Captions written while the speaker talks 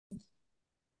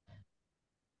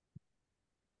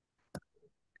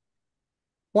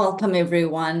Welcome,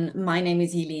 everyone. My name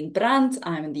is Helene Brandt.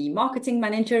 I'm the marketing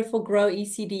manager for Grow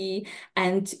ECD,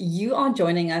 and you are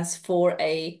joining us for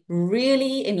a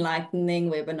really enlightening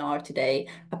webinar today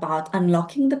about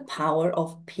unlocking the power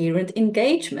of parent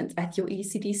engagement at your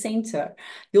ECD center.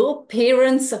 Your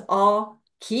parents are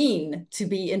keen to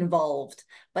be involved,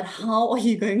 but how are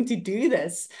you going to do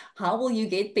this? How will you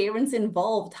get parents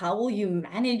involved? How will you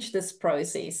manage this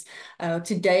process?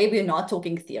 Today, we're not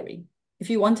talking theory. If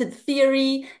you wanted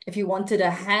theory, if you wanted a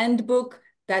handbook,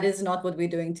 that is not what we're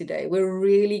doing today. We're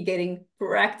really getting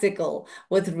practical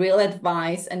with real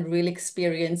advice and real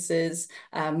experiences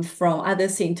from other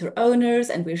center owners,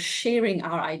 and we're sharing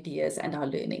our ideas and our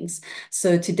learnings.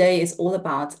 So today is all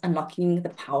about unlocking the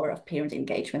power of parent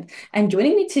engagement. And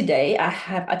joining me today, I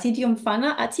have Ati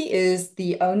Diomfana. Ati is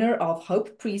the owner of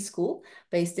Hope Preschool,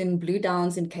 based in Blue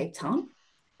Downs in Cape Town.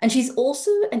 And she's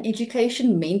also an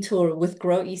education mentor with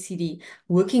Grow ECD,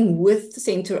 working with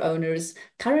center owners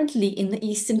currently in the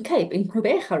Eastern Cape, in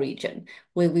Gqeberha region,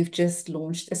 where we've just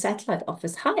launched a satellite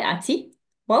office. Hi, Ati.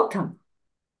 Welcome.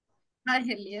 Hi,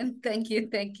 Helene. Thank you.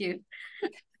 Thank you.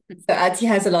 So Ati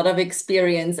has a lot of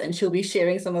experience and she'll be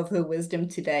sharing some of her wisdom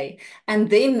today. And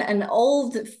then an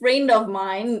old friend of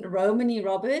mine, Romany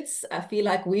Roberts, I feel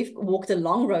like we've walked a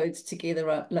long road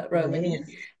together, Romany.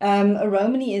 Yes.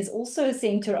 Romany is also a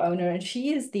center owner, and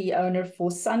she is the owner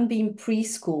for Sunbeam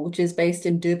Preschool, which is based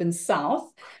in Durban South.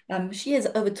 She has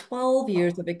over 12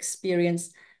 years of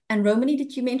experience. And Romany,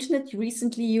 did you mention that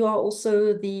recently you are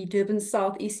also the Durban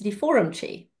South ECD Forum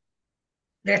chair?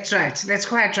 That's right. That's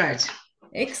quite right.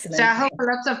 So I Excellent. hope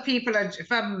lots of people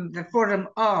from the forum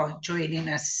are joining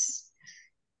us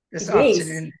this Yes,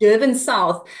 afternoon. Durban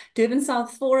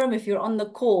South Forum. If you're on the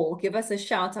call, give us a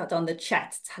shout out on the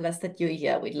chat. Tell us that you're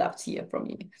here. We'd love to hear from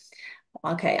you.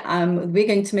 Okay, we're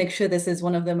going to make sure this is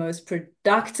one of the most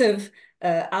productive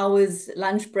hours,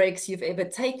 lunch breaks you've ever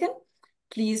taken.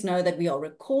 Please know that we are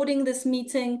recording this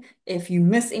meeting. If you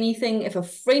miss anything, if a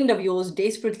friend of yours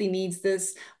desperately needs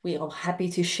this, we are happy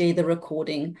to share the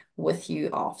recording with you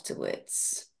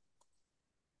afterwards.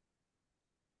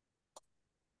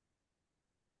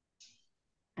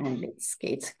 And let's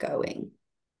get going.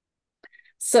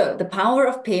 So, the power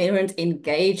of parent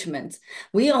engagement.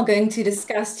 We are going to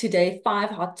discuss today 5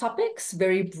 hot topics.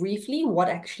 Very briefly, what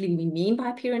actually we mean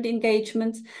by parent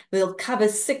engagement. We'll cover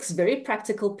 6 very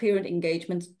practical parent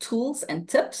engagement tools and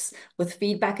tips with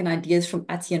feedback and ideas from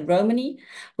Ati and Romany.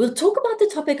 We'll talk about the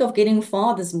topic of getting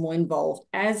fathers more involved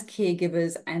as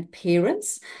caregivers and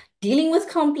parents, dealing with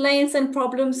complaints and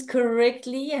problems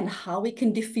correctly, and how we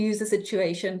can diffuse the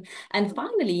situation. And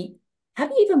finally, have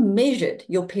you ever measured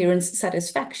your parents'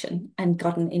 satisfaction and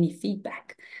gotten any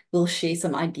feedback? We'll share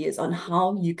some ideas on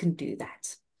how you can do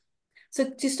that. So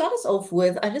to start us off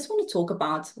with, I just want to talk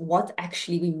about what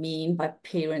actually we mean by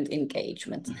parent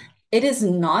engagement. It is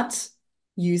not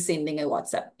you sending a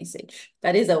WhatsApp message.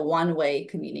 That is a one-way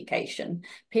communication.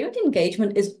 Parent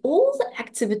engagement is all the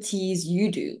activities you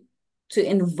do to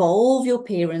involve your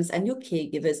parents and your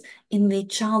caregivers in their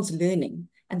child's learning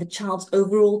and the child's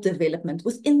overall development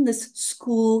within this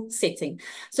school setting.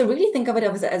 So really think of it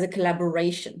as a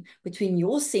collaboration between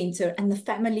your center and the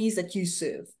families that you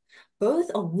serve. Both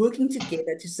are working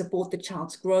together to support the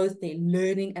child's growth, their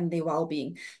learning, and their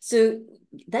well-being. So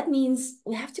that means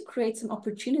we have to create some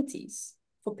opportunities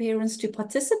for parents to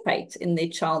participate in their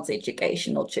child's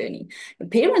educational journey.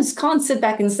 Parents can't sit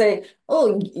back and say,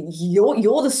 oh,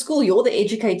 you're the school, you're the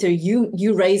educator,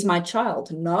 you raise my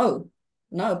child. No,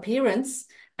 parents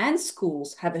and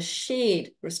schools have a shared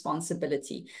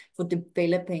responsibility for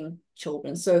developing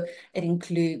children. So it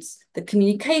includes the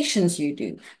communications you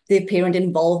do, their parent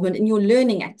involvement in your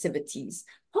learning activities,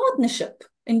 partnership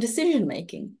in decision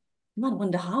making. You might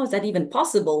wonder, how is that even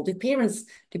possible? Do parents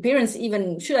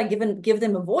even, should I give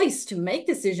them a voice to make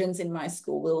decisions in my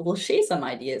school? We'll share some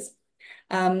ideas.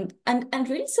 And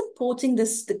really supporting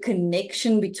the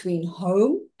connection between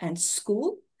home and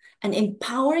school, and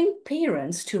empowering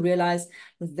parents to realize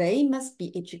they must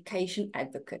be education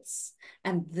advocates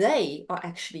and they are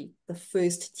actually the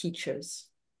first teachers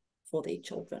for their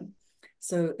children.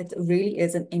 So it really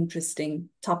is an interesting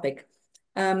topic.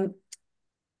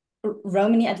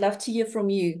 Romany, I'd love to hear from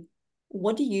you.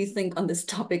 What do you think on this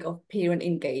topic of parent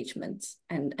engagement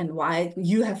and why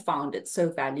you have found it so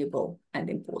valuable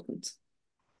and important?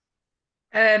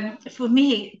 For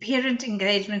me, parent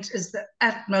engagement is the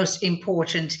utmost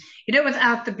important.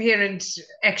 Without the parents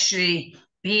actually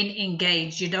being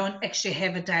engaged, you don't actually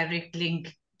have a direct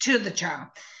link to the child.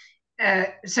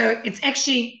 So it's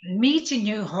actually meeting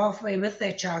you halfway with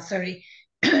their child,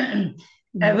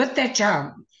 with their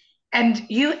child. And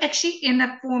you actually end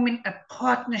up forming a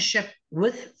partnership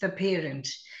with the parent.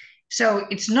 So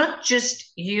it's not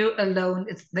just you alone,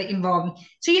 it's the involvement.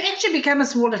 So you actually become a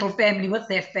small little family with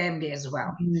their family as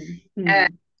well.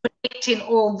 Connecting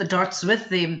all the dots with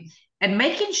them and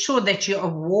making sure that you are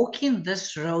walking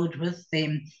this road with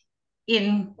them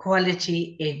in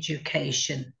quality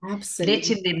education. Absolutely.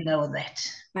 Letting them know that.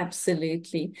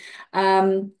 Absolutely.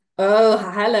 Oh,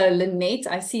 hello, Lynette.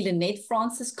 I see Lynette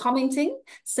Francis commenting,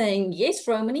 saying, yes,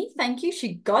 Romany, thank you.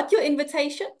 She got your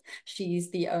invitation.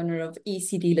 She's the owner of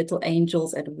ECD Little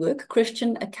Angels at Work,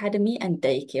 Christian Academy and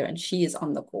Daycare, and she is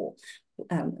on the call.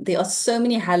 There are so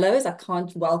many hellos. I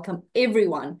can't welcome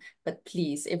everyone, but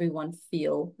please, everyone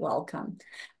feel welcome.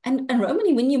 And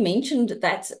Romany, when you mentioned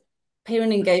that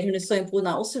parent engagement is so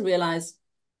important, I also realized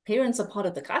parents are part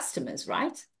of the customers,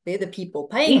 right? They're the people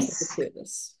paying for the Yes.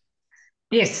 service.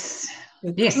 Yes.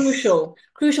 So Yes.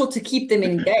 crucial to keep them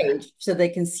engaged so they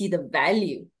can see the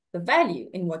value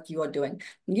in what you are doing.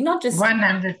 You're not just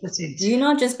 100%. You're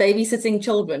not just babysitting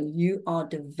children, you are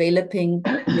developing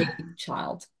a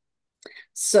child.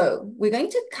 So we're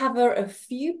going to cover a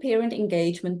few parent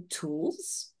engagement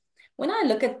tools. When I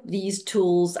look at these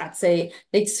tools, I'd say,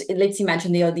 let's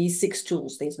imagine there are these 6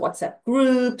 tools. There's WhatsApp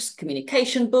groups,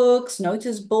 communication books,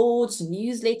 notice boards,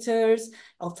 newsletters.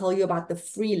 I'll tell you about the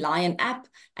free Lion app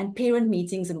and parent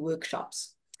meetings and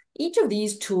workshops. Each of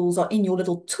these tools are in your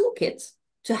little toolkit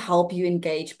to help you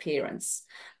engage parents.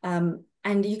 And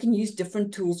you can use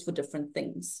different tools for different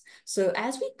things. So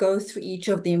as we go through each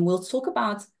of them, we'll talk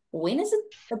about when is it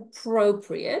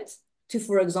appropriate to,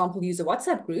 for example, use a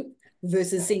WhatsApp group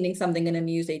versus sending something in a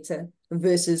newsletter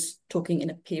versus talking in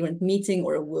a parent meeting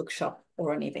or a workshop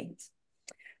or an event.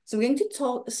 So we're going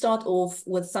to start off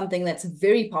with something that's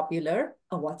very popular,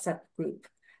 a WhatsApp group.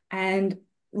 And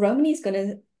Romany is going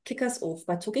to kick us off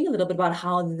by talking a little bit about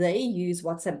how they use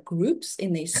WhatsApp groups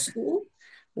in their school,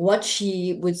 what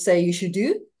she would say you should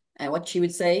do, and what she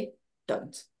would say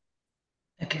don't.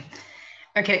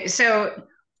 Okay, so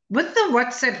with the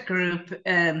WhatsApp group,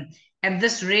 and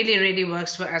this really, really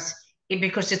works for us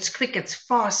because it's quick, it's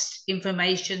fast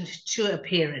information to a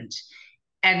parent.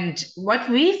 And what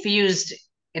we've used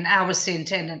in our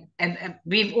center, and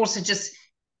we've also just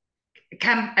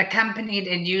accompanied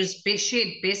and used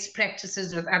shared best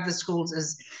practices with other schools,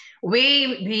 is where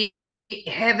we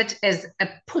have it as a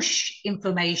push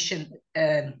information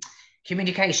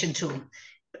communication tool.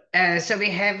 So we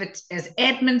have it as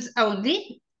admins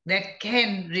only that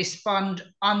can respond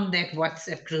on that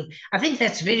WhatsApp group. I think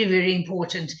that's very, very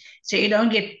important. So you don't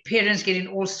get parents getting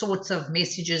all sorts of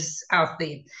messages out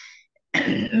there.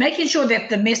 Making sure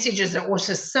that the messages are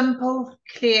also simple,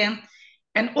 clear,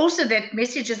 and also that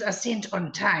messages are sent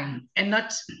on time and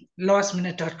not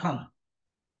lastminute.com.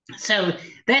 So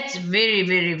that's very,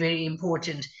 very, very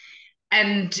important.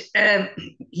 And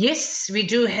yes, we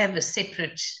do have a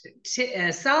separate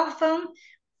cell phone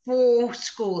for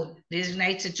school,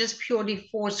 designated just purely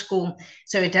for school,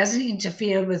 so it doesn't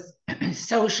interfere with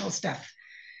social stuff.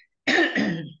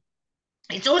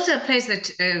 It's also a place that,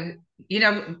 we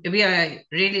are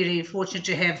really, really fortunate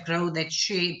to have Grow that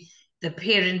share the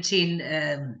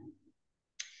parenting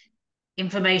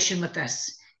information with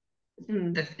us.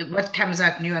 What comes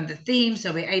out new and the theme,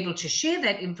 so we're able to share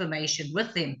that information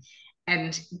with them.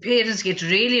 And parents get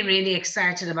really, really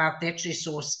excited about that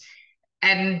resource.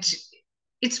 And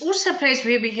it's also a place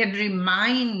where we can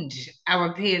remind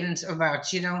our parents about,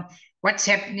 what's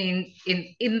happening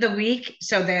in the week,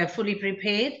 so they're fully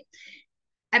prepared.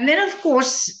 And then, of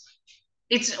course,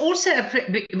 it's also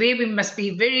where we must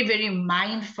be very, very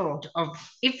mindful of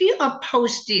if you are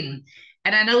posting,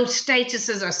 and I know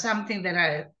statuses are something that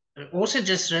I also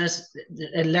just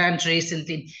learned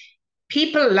recently.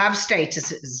 People love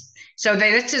statuses. So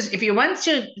that's just, if you want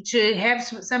to have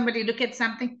somebody look at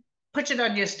something, put it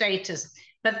on your status.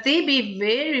 But they be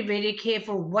very, very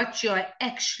careful what you're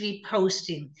actually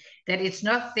posting, that it's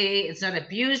not there, it's not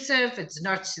abusive, it's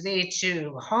not there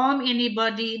to harm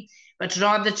anybody, but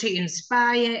rather to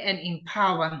inspire and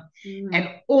empower, and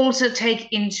also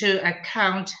take into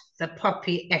account the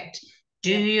POPI Act.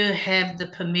 Do you have the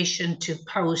permission to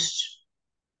post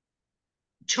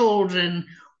children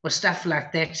or stuff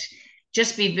like that?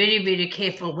 Just be very, very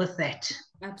careful with that.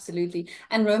 Absolutely.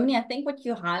 And Romany, I think what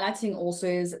you're highlighting also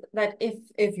is that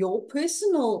if your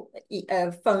personal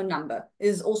phone number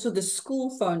is also the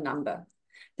school phone number,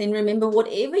 then remember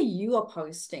whatever you are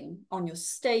posting on your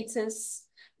status,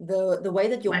 the way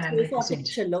that your 100%. profile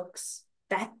picture looks,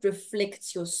 that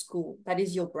reflects your school. That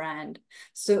is your brand.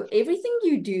 So everything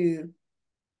you do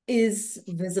is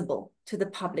visible to the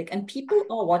public, and people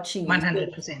are watching you.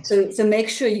 100%. So make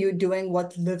sure you're doing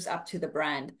what lives up to the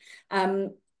brand.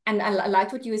 And I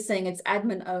liked what you were saying, it's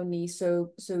admin only.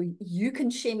 So you can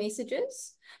share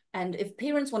messages. And if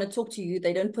parents want to talk to you,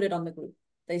 they don't put it on the group.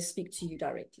 They speak to you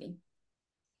directly.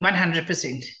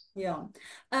 100%. Yeah.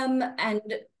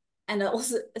 And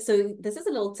also, so this is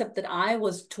a little tip that I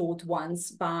was taught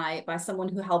once by someone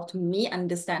who helped me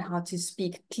understand how to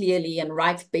speak clearly and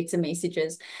write better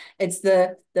messages. It's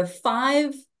the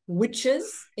 5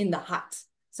 witches in the hut.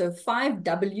 So 5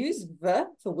 W's, the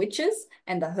for witches,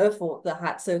 and the her for the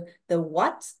hut. So the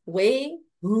what, where,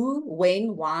 who,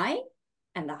 when, why,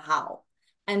 and the how.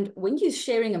 And when you're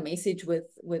sharing a message with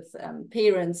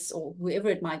parents or whoever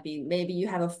it might be, maybe you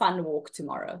have a fun walk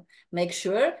tomorrow. Make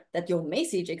sure that your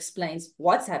message explains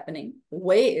what's happening,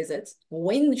 where is it,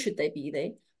 when should they be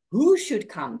there, who should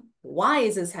come, why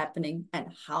is this happening, and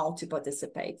how to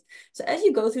participate. So as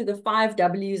you go through the 5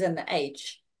 W's and the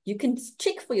H, you can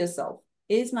check for yourself,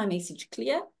 is my message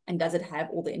clear, and does it have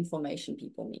all the information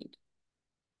people need?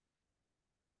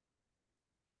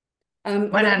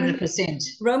 100%.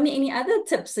 Romney, any other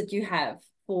tips that you have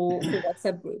for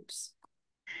WhatsApp groups?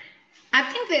 I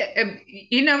think that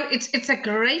it's a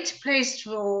great place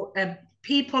for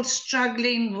people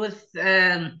struggling with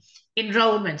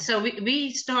enrollment. So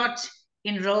we start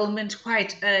enrollment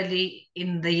quite early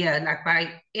in the year, like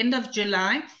by end of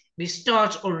July, we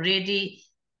start already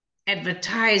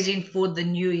advertising for the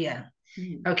new year.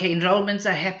 Okay, enrollments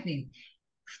are happening.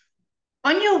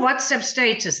 On your WhatsApp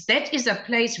status, that is a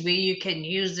place where you can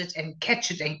use it and catch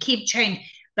it and keep changing.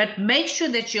 But make sure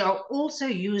that you are also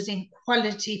using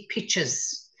quality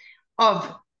pictures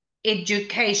of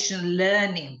education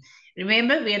learning.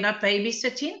 Remember, we are not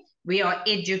babysitting, we are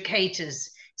educators.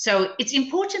 So it's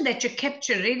important that you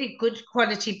capture really good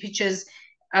quality pictures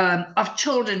of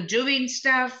children doing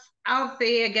stuff out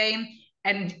there again.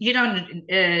 And you don't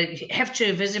have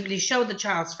to visibly show the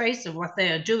child's face of what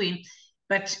they are doing,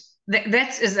 but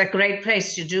that is a great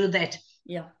place to do that.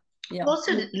 Yeah. Yeah.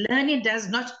 Also, learning does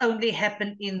not only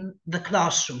happen in the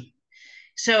classroom.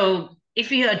 So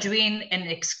if you are doing an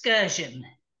excursion,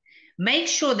 make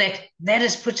sure that that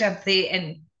is put up there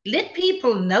and let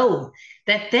people know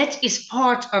that that is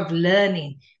part of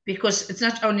learning, because it's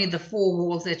not only the 4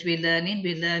 walls that we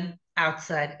learn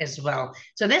outside as well.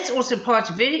 So that's also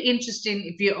very interesting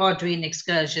if you are doing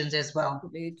excursions as well.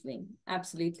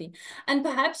 Absolutely. And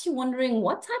perhaps you're wondering,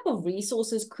 what type of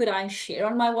resources could I share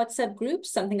on my WhatsApp group?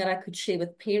 Something that I could share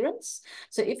with parents.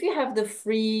 So if you have the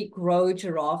free Grow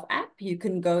Giraffe app, you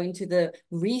can go into the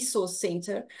resource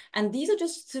center, and these are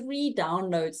just 3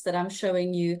 downloads that I'm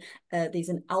showing you. There's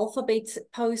an alphabet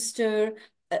poster.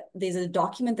 There's a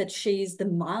document that shares the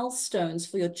milestones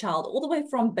for your child all the way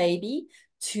from baby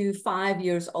to 5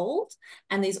 years old.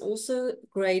 And there's also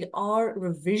grade R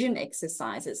revision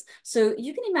exercises. So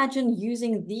you can imagine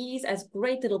using these as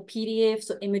great little PDFs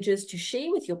or images to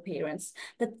share with your parents,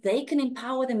 that they can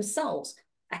empower themselves,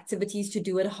 activities to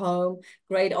do at home,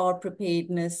 grade R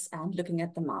preparedness, and looking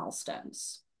at the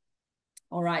milestones.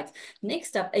 All right,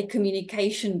 next up, a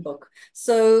communication book.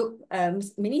 So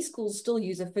many schools still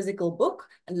use a physical book.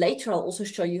 And later, I'll also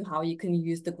show you how you can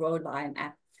use the Grow Lion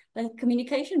app. The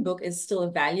communication book is still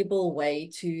a valuable way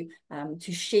to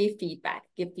share feedback,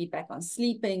 give feedback on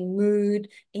sleeping, mood,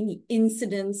 any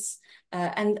incidents.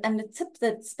 And the tip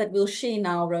that we'll share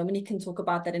now, Romany can talk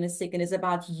about that in a second, is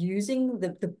about using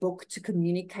the book to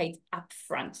communicate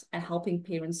upfront and helping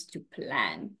parents to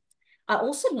plan. I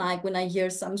also like when I hear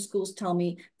some schools tell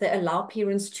me they allow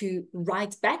parents to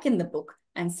write back in the book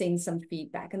and send some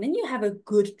feedback. And then you have a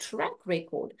good track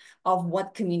record of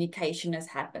what communication has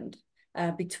happened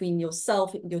between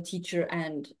yourself, your teacher,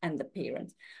 and the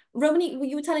parent. Romany,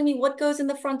 you were telling me what goes in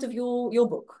the front of your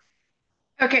book.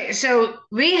 Okay, so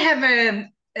we have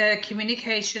a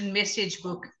communication message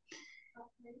book.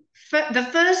 The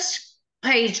first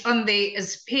page on there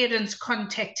is parents'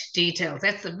 contact details.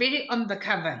 That's the very on the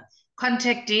cover.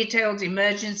 Contact details,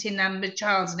 emergency number,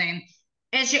 child's name.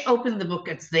 As you open the book,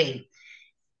 it's there.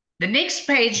 The next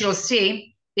page you'll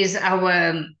see is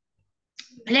our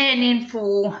planning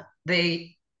for our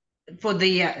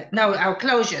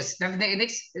closures.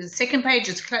 The second page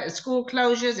is school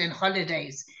closures and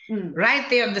holidays. Right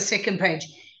there on the second page.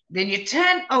 Then you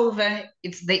turn over,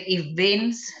 it's the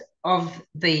events of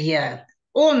the year,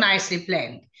 all nicely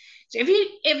planned. So if you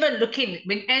ever look in,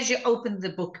 as you open the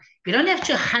book, you don't have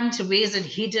to hunt, where is it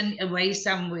hidden away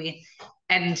somewhere,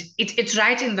 and it's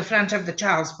right in the front of the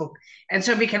child's book. And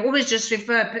so we can always just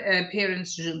refer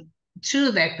parents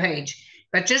to that page.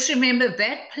 But just remember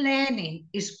that planning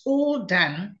is all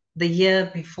done the year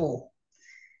before.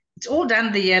 It's all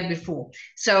done the year before.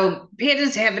 So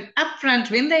parents have it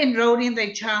upfront when they enroll in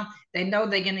their child, they know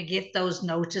they're going to get those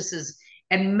notices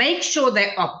and make sure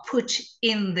they are put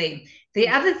in there. The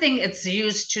other thing it's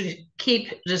used to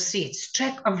keep receipts.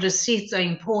 Track of receipts are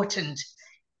important.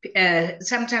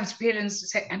 Sometimes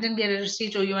parents say, I didn't get a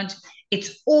receipt, or you want,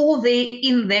 it's all there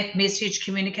in that message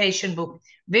communication book.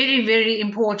 Very, very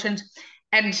important.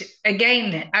 And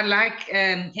again, I like,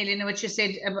 Helena, what you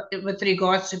said about, with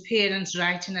regards to parents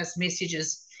writing us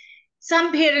messages.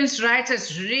 Some parents write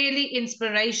us really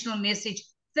inspirational message.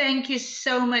 Thank you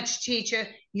so much, teacher.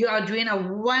 You are doing a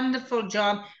wonderful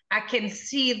job. I can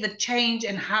see the change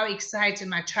and how excited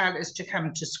my child is to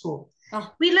come to school.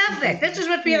 Oh, we love that. This is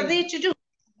what we are there to do.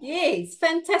 Yes,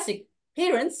 fantastic.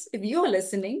 Parents, if you're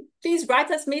listening, please write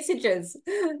us messages.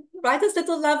 Write us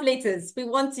little love letters. We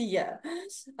want to hear.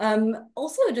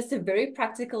 Also, just a very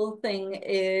practical thing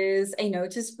is a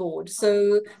notice board.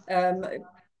 So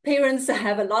parents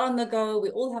have a lot on the go.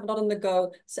 We all have a lot on the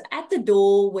go. So at the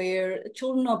door where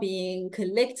children are being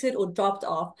collected or dropped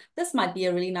off, this might be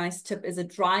a really nice tip, is a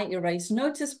dry erase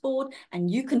notice board,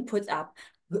 and you can put up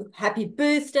happy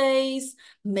birthdays,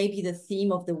 maybe the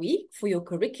theme of the week for your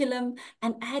curriculum,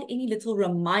 and add any little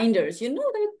reminders. You know,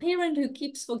 that parent who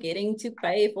keeps forgetting to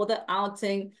pay for the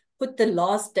outing, put the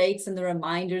last dates and the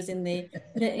reminders in there,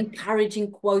 put an encouraging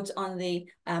quote on there.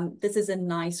 This is a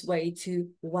nice way to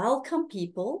welcome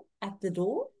people at the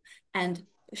door and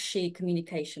share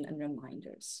communication and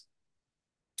reminders.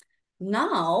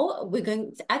 Now we're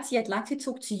going to, Ati, I'd like to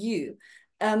talk to you.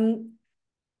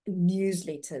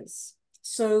 Newsletters.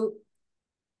 So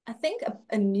I think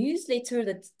a newsletter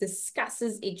that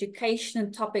discusses education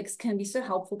and topics can be so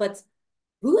helpful, but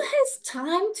who has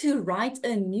time to write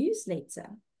a newsletter?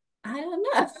 I don't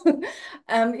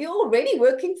know. You're already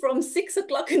working from 6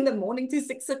 o'clock in the morning to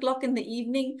 6 o'clock in the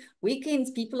evening.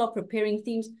 Weekends, people are preparing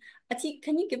themes. Ati,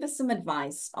 can you give us some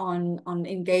advice on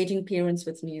engaging parents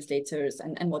with newsletters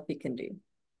and what we can do?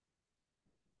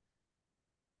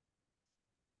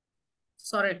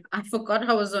 Sorry, I forgot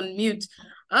I was on mute.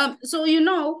 So, you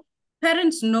know,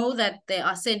 parents know that they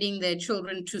are sending their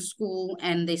children to school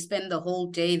and they spend the whole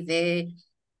day there.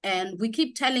 And we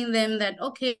keep telling them that,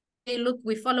 okay, look,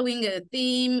 we're following a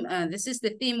theme. This is the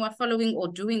theme we're following or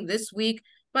doing this week.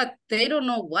 But they don't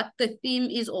know what the theme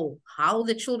is or how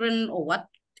the children or what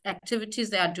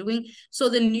activities they are doing. So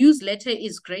the newsletter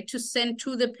is great to send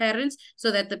to the parents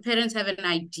so that the parents have an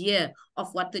idea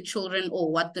of what the children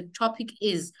or what the topic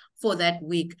is for that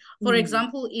week. For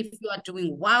example, if you are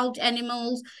doing wild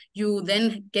animals, you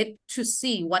then get to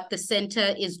see what the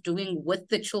center is doing with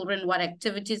the children, what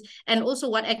activities, and also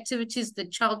what activities the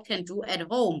child can do at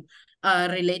home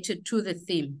related to the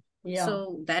theme. Yeah.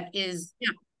 So that is,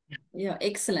 yeah. Yeah,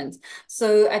 excellent.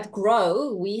 So at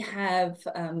Grow, we have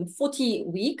 40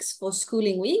 weeks for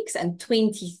schooling weeks and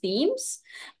 20 themes.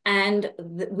 And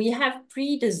we have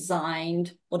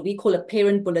pre-designed what we call a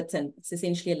parent bulletin. It's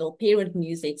essentially a little parent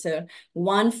newsletter,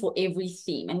 one for every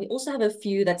theme. And we also have a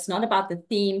few that's not about the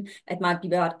theme. It might be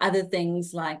about other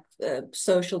things like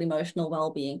social, emotional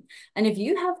well-being. And if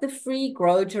you have the free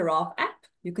Grow Giraffe app,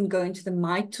 you can go into the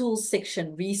My Tools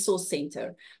section, Resource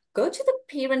Center. Go to the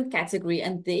parent category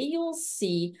and there you'll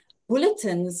see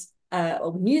bulletins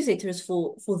or newsletters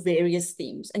for various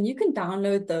themes. And you can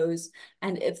download those.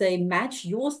 And if they match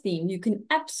your theme, you can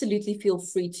absolutely feel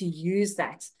free to use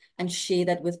that and share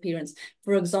that with parents.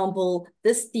 For example,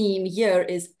 this theme here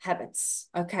is habits.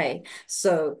 Okay,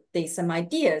 so there's some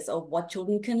ideas of what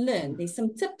children can learn. There's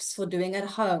some tips for doing at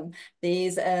home.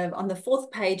 There's on the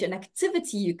 4th page, an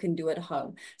activity you can do at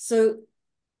home. So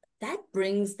that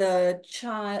brings the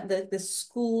child, the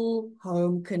school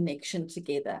home connection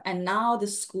together. And now the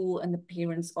school and the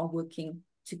parents are working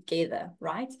together,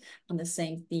 right? On the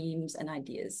same themes and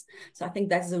ideas. So I think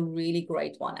that's a really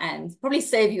great one and probably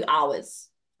save you hours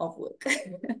of work.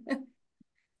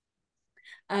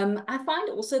 I find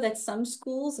also that some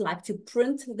schools like to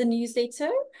print the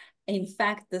newsletter. In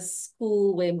fact, the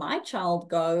school where my child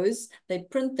goes, they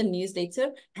print the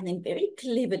newsletter and then very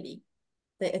cleverly,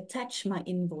 they attach my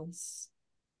invoice.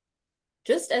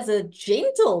 Just as a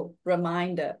gentle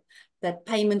reminder that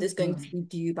payment is going to be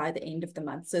due by the end of the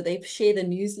month. So they've shared a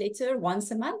newsletter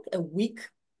once a month, a week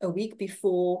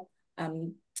before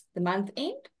the month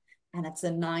end. And it's a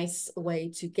nice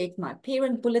way to get my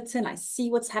parent bulletin. I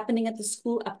see what's happening at the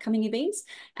school, upcoming events,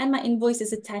 and my invoice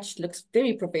is attached, looks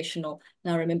very professional.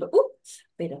 Now remember, oh,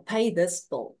 better pay this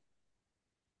bill.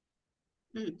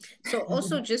 So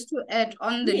also just to add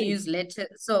on the newsletter,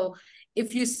 so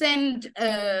if you send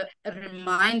a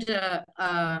reminder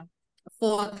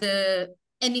for the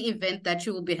any event that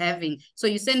you will be having. So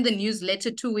you send the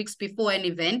newsletter 2 weeks before an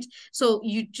event. So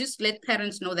you just let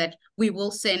parents know that we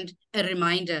will send a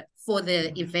reminder for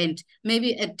the event,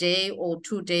 maybe a day or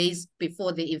 2 days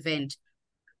before the event.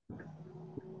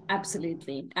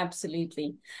 Absolutely,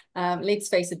 absolutely. Let's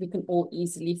face it, we can all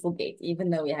easily forget, even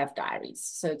though we have diaries.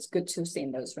 So it's good to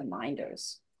send those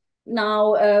reminders.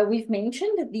 Now, we've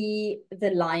mentioned the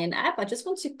Lion app. I just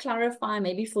want to clarify,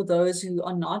 maybe for those who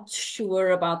are not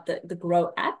sure about the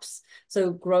Grow apps.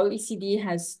 So Grow ECD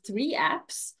has 3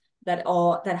 apps that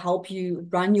help you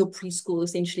run your preschool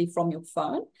essentially from your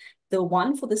phone. The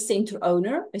one for the center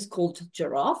owner is called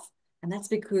Giraffe. And that's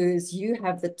because you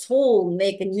have the tall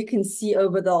neck and you can see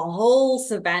over the whole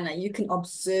savannah. You can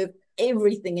observe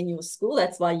everything in your school.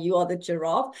 That's why you are the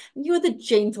giraffe. You're the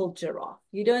gentle giraffe.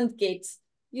 You don't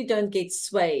get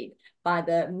swayed by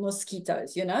the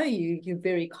mosquitoes. You're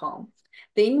very calm.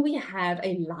 Then we have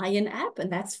a Lion app,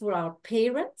 and that's for our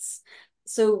parents.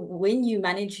 So when you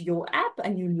manage your app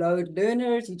and you load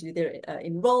learners, you do their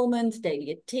enrollment, daily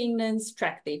attendance,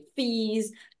 track their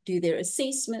fees, do their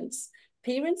assessments.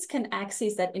 Parents can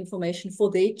access that information for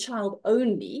their child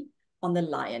only on the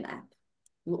Lion app.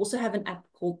 We also have an app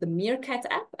called the Meerkat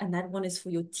app, and that one is for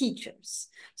your teachers.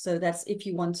 So that's if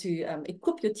you want to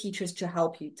equip your teachers to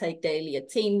help you take daily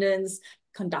attendance,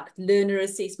 conduct learner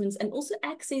assessments, and also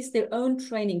access their own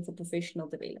training for professional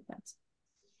development.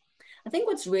 I think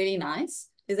what's really nice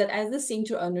is that as the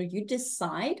center owner, you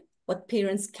decide what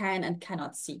parents can and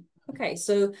cannot see. Okay,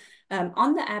 so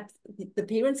on the app, the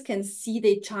parents can see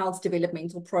their child's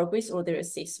developmental progress or their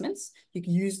assessments. You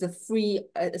can use the free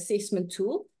assessment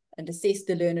tool and assess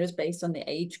the learners based on their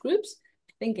age groups.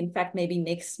 I think, in fact, maybe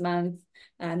next month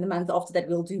and the month after that,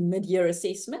 we'll do mid-year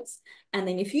assessments. And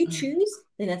then if you choose,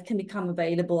 then that can become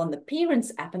available on the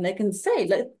parents app. And they can say,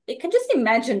 like, it can just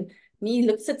imagine me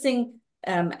sitting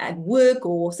at work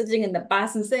or sitting in the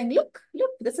bus and saying, look,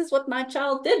 this is what my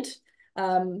child did.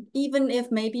 Even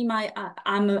if maybe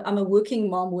I'm a working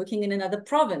mom working in another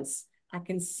province, I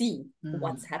can see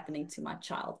what's happening to my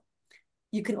child.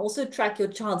 You can also track your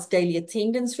child's daily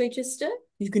attendance register.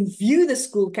 You can view the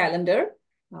school calendar.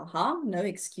 No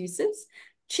excuses.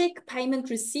 Check payment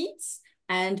receipts,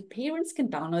 and parents can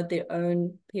download their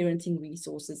own parenting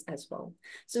resources as well.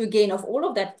 So again, of all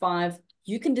of that 5,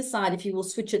 you can decide if you will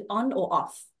switch it on or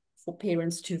off for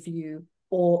parents to view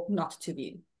or not to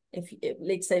view. If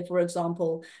let's say, for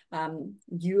example,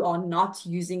 you are not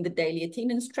using the daily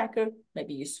attendance tracker,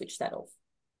 maybe you switch that off.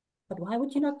 But why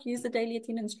would you not use the daily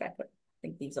attendance tracker? I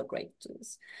think these are great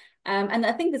tools. And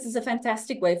I think this is a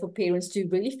fantastic way for parents to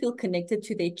really feel connected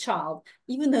to their child,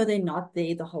 even though they're not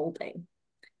there the whole day.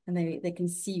 And they can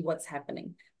see what's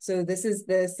happening. So this is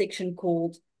the section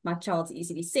called My Child's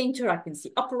ECD Center. I can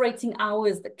see operating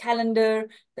hours, the calendar,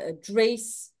 the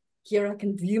address. Here I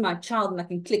can view my child and I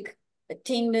can click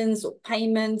attendance or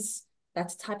payments,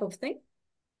 that type of thing.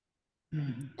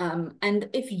 And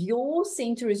if your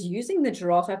center is using the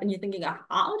Giraffe app and you're thinking,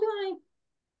 how do I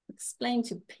explain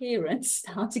to parents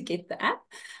how to get the app?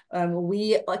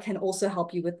 We can also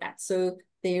help you with that. So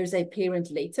there's a parent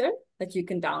letter that you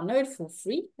can download for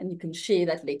free, and you can share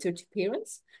that letter to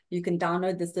parents. You can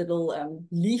download this little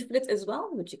leaflet as well,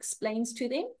 which explains to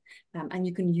them, and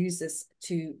you can use this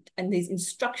and there's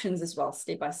instructions as well,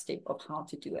 step by step, of how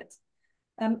to do it.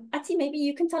 Ati, maybe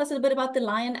you can tell us a little bit about the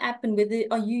Lion app and whether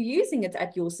are you using it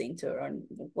at your center, and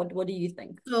what do you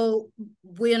think? So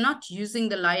we're not using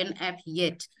the Lion app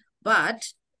yet, but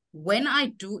when I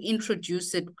do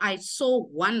introduce it, I saw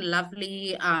one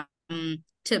lovely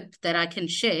tip that I can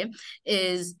share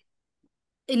is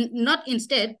not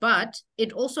instead, but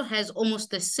it also has almost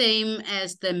the same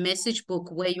as the message book,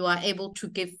 where you are able to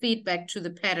give feedback to the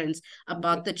parents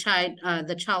about the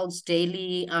child's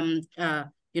daily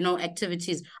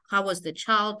activities. How was the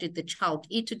child? Did the child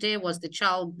eat today? Was the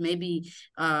child maybe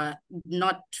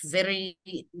not very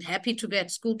happy to be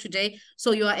at school today?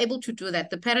 So you are able to do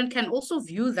that. The parent can also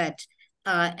view that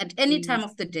at any time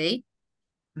of the day.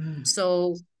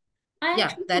 So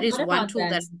yeah, that is one tool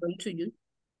that I'm going to use.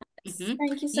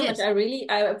 Thank you so much.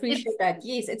 I appreciate that.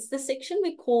 Yes, it's the section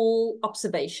we call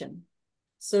observation.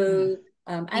 So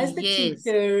as a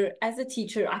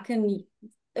teacher,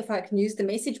 if I can use the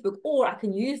message book, or I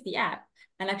can use the app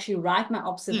and actually write my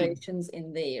observations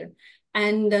in there.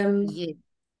 And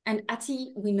and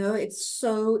Ati, we know it's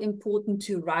so important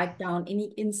to write down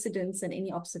any incidents and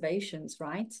any observations,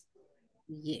 right?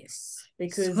 Yes.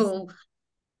 Because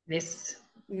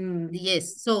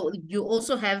yes. So you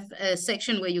also have a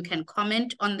section where you can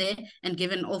comment on there and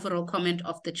give an overall comment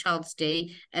of the child's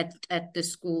day at the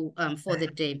school for the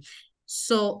day.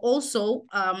 So also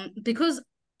because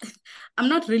I'm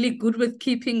not really good with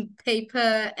keeping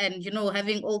paper and, you know,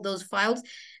 having all those files.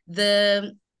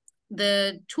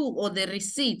 The tool or the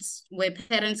receipts where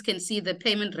parents can see the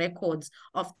payment records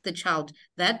of the child,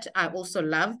 that I also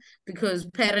love, because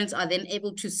parents are then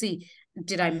able to see,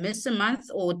 did I miss a month,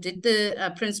 or did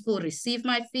the principal receive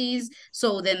my fees?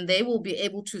 So then they will be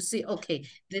able to see, okay,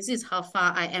 this is how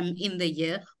far I am in the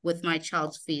year with my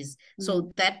child's fees.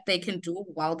 So that they can do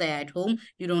while they're at home.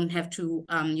 You don't have to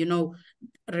you know,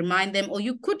 remind them, or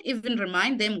you could even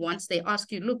remind them once they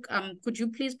ask you, look, could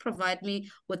you please provide me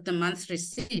with the month's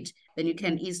receipt? Then you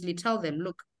can easily tell them,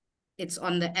 look, it's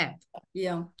on the app.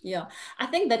 Yeah, yeah. I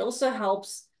think that also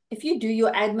helps if you do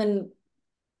your admin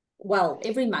well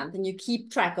every month and you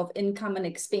keep track of income and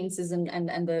expenses and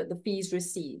the fees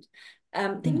received.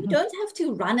 Then you don't have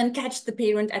to run and catch the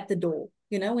parent at the door,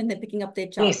 you know, when they're picking up their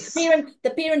child. Yes. The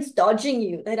parent's dodging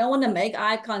you. They don't want to make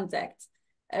eye contact.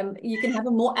 You can have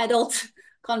a more adult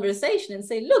conversation and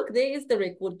say, look, there is the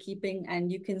record keeping,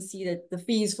 and you can see that the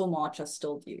fees for March are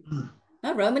still due.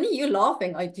 Oh, Romany, you're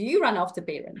laughing. Or do you run after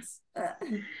parents?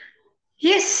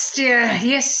 Yes, dear.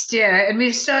 Yes, dear. And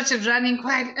we've started running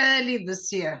quite early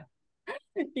this year.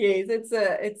 Yes,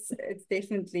 it's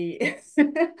definitely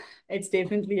it's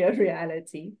definitely a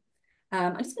reality.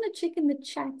 I'm just going to check in the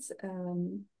chat.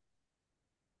 Um,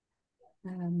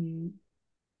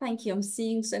 Thank you. I'm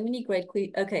seeing so many great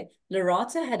questions. Okay,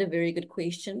 Lorata had a very good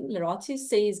question. Lorata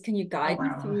says, can you Oh, guide me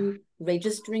wow. through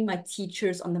registering my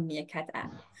teachers on the Meerkat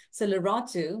app? So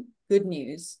Loratu, good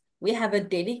news. We have a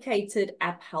dedicated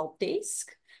app help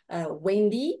desk.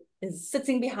 Wendy is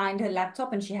sitting behind her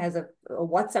laptop, and she has a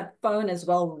WhatsApp phone as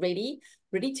well, ready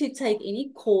to take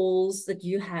any calls that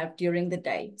you have during the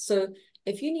day. So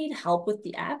if you need help with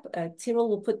the app, Tyrell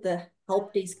will put the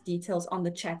help desk details on the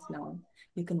chat now.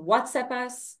 You can WhatsApp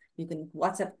us, you can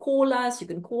WhatsApp call us, you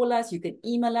can call us, you can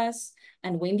email us.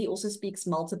 And Wendy also speaks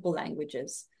multiple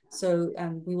languages. So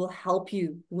we will help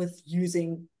you with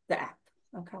using the app.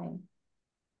 Okay.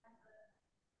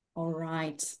 All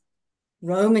right.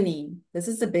 Romany, this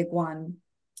is a big one.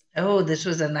 Oh, this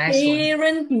was a nice one.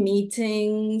 Parent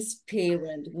meetings,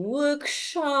 parent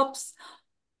workshops.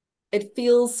 It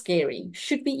feels scary.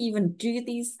 Should we even do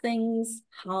these things?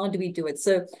 How do we do it?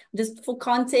 So just for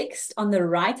context, on the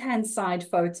right-hand side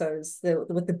photos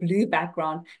with the blue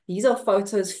background, these are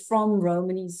photos from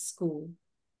Romany's school.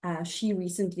 She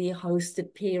recently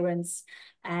hosted parents,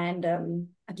 and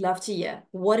I'd love to hear,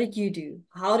 what did you do?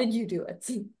 How did you do it?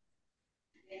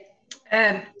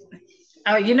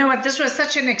 Oh, you know what? This was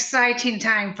such an exciting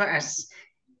time for us.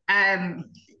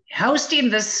 Hosting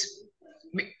this,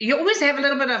 you always have a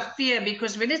little bit of fear,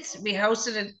 because when we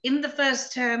hosted it in the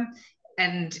first term,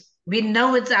 and we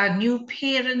know it's our new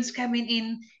parents coming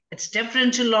in, it's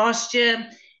different to last year.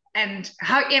 And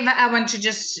however, I want to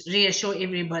just reassure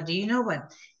everybody, you know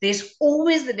what? There's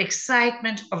always that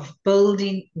excitement of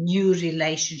building new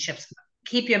relationships.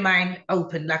 Keep your mind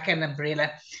open like an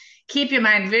umbrella. Keep your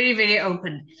mind very, very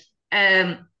open.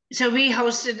 So we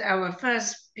hosted our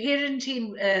first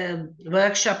parenting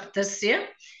workshop this year,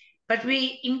 but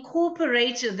we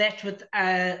incorporated that with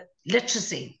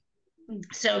literacy.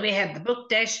 So we had the book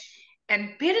dash,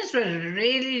 and parents were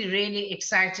really, really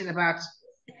excited about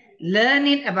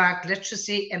learning about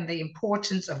literacy and the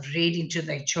importance of reading to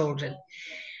their children.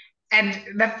 And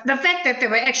the fact that they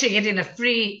were actually getting a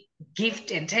free gift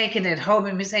and taking it home,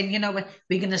 and we're saying, you know what,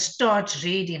 we're going to start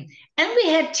reading. And we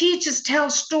had teachers tell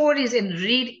stories and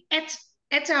read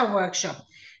at our workshop.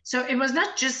 So it was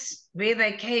not just where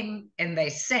they came and they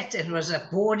sat, it was a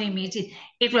boarding meeting.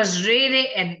 It was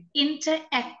really an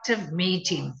interactive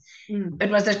meeting.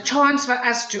 It was a chance for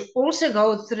us to also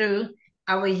go through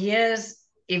our year's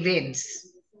events.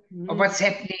 Of what's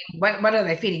happening, what are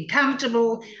they feeling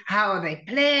comfortable, how are they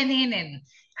planning, and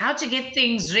how to get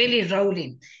things really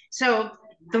rolling. So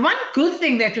the one good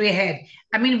thing that we had,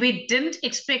 I mean, we didn't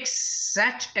expect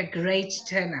such a great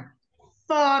turnout.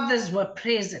 Fathers were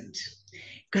present,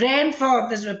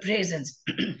 grandfathers were present.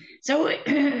 So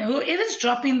whoever's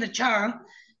dropping the child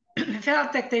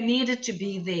felt that they needed to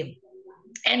be there.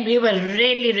 And we were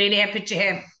really, really happy to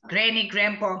have Granny,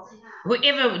 Grandpa,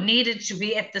 whoever needed to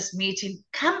be at this meeting,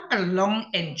 come along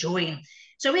and join.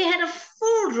 So we had a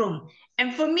full room.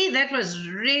 And for me, that was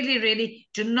really, really,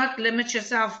 do not limit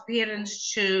yourself,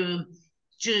 parents, to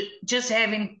just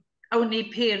having only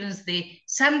parents there.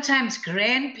 Sometimes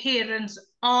grandparents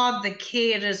are the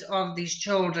carers of these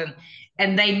children,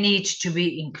 and they need to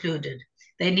be included.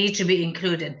 They need to be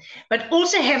included, but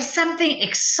also have something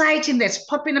exciting that's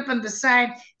popping up on the side.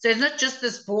 So it's not just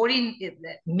this boring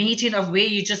meeting of where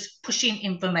you're just pushing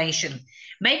information.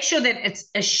 Make sure that it's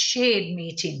a shared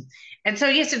meeting. And so,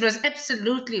 yes, it was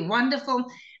absolutely wonderful.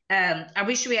 I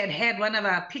wish we had had one of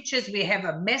our pictures. We have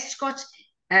a mascot,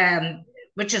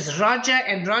 which is Roger,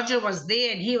 and Roger was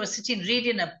there, and he was sitting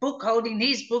reading a book, holding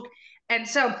his book. And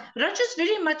so Roger's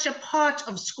very much a part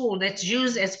of school that's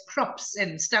used as props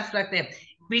and stuff like that.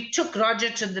 We took Roger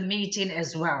to the meeting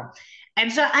as well.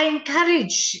 And so I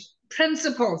encourage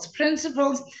principals,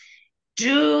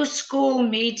 do school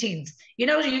meetings. You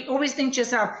know, you always think to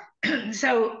yourself,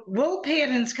 so will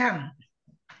parents come?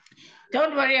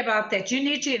 Don't worry about that. You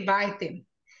need to invite them.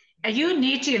 And you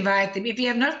need to invite them. If you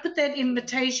have not put that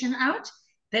invitation out,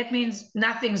 that means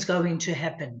nothing's going to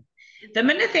happen. The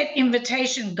minute that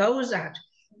invitation goes out,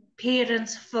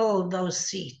 parents fill those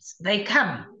seats. They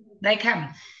come.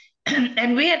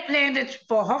 And we had planned it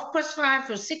for 5:30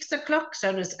 or 6 o'clock, so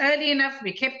it was early enough.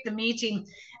 We kept the meeting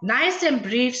nice and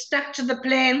brief, stuck to the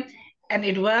plan, and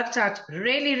it worked out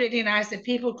really, really nice that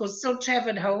people could still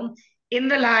travel home in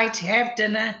the light, have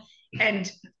dinner,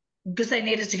 and because they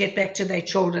needed to get back to their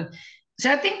children.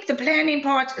 So I think the planning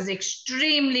part is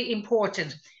extremely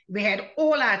important. We had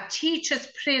all our teachers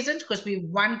present because we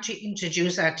want to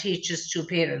introduce our teachers to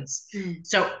parents.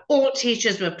 So all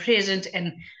teachers were present,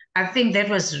 and I think it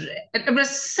was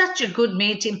such a good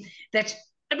meeting that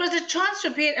it was a chance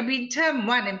for parents. I mean, term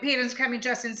one, and parents coming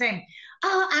to us and saying,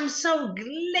 "Oh, I'm so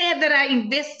glad that I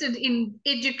invested in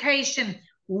education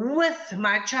with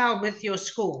my child, with your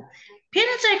school."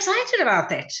 Parents are excited about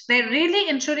that. They're really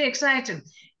and truly excited.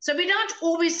 So we don't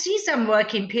always see some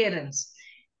working parents.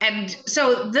 And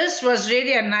so this was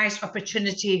really a nice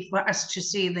opportunity for us to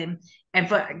see them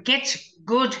and get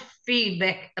good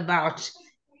feedback about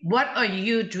what are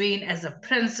you doing as a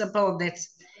principal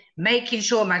that's making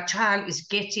sure my child is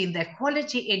getting the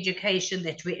quality education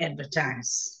that we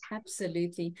advertise.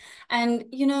 Absolutely. And,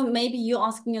 you know, maybe you're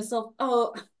asking yourself,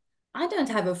 oh, I don't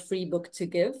have a free book to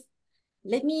give.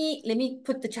 Let me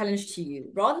put the challenge to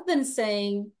you. Rather than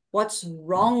saying, what's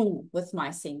wrong with my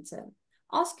center?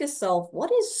 Ask yourself,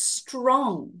 what is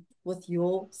strong with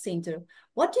your center?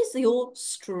 What is your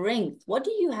strength? What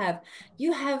do you have?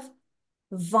 You have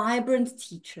vibrant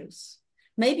teachers.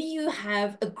 Maybe you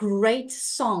have a great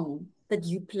song that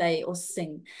you play or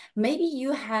sing. Maybe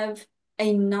you have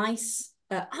a nice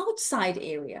outside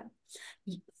area.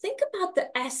 Think about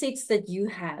the assets that you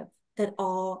have that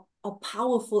are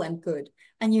powerful and good.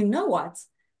 And you know what?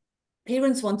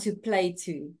 Parents want to play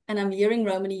too. And I'm hearing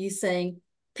Romany, you saying,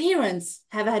 parents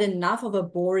have had enough of a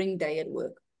boring day at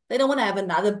work. They don't want to have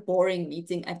another boring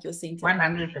meeting at your center.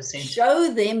 100%.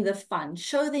 Show them the fun.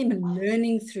 Show them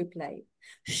learning through play.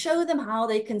 Show them how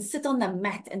they can sit on the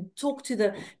mat and talk to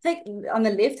the... On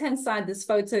the left-hand side, this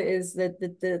photo is that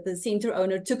the center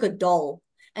owner took a doll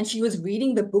and she was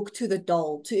reading the book to the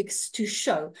doll to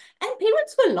show. And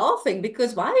parents were laughing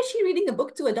because why is she reading a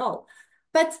book to a doll?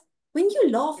 But when you're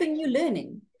laughing, you're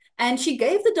learning. And she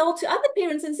gave the doll to other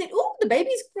parents and said, oh, the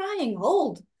baby's crying,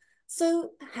 hold.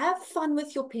 So have fun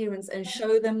with your parents and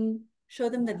show them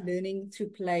that learning through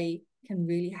play can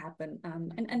really happen,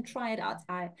 and try it out.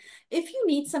 If you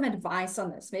need some advice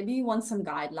on this, maybe you want some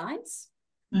guidelines,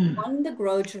 on the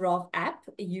Grow Giraffe app,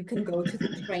 you can go to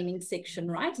the training section,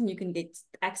 right? And you can get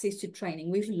access to training.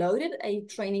 We've loaded a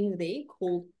training there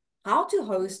called How to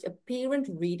Host a Parent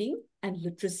Reading and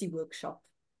Literacy Workshop.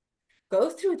 Go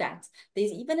through that.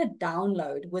 There's even a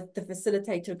download with the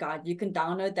facilitator guide. You can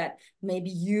download that. Maybe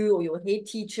you or your head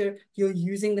teacher, you're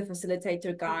using the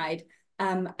facilitator guide,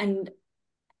 and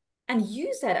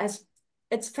use that as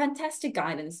it's fantastic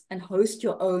guidance, and host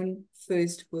your own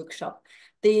first workshop.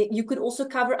 There, you could also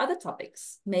cover other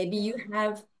topics. Maybe you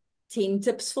have 10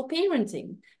 tips for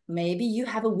parenting. Maybe you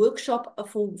have a workshop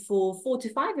for 4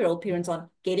 to 5-year-old parents on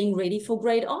getting ready for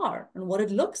grade R and what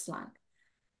it looks like.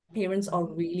 Parents are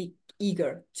really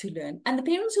eager to learn. And the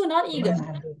parents who are not eager,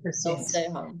 100%. They'll stay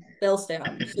home. They'll stay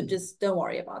home. So just don't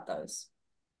worry about those.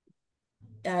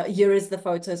 Here is the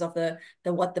photos of the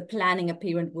what the Planning a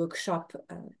Parent Workshop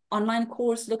online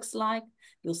course looks like.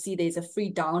 You'll see there's a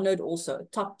free download also,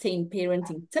 top 10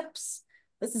 parenting tips.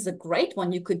 This is a great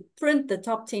one. You could print the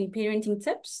top 10 parenting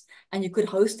tips and you could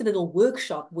host a little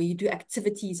workshop where you do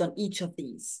activities on each of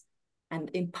these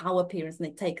and empower parents, and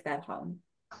they take that home.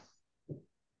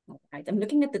 All right, I'm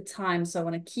looking at the time, so I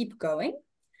want to keep going.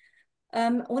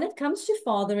 When it comes to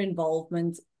father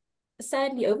involvement,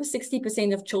 sadly, over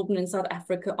 60% of children in South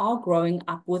Africa are growing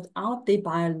up without their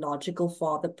biological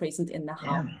father present in the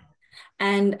house. Yeah.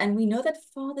 And we know that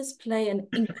fathers play an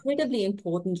incredibly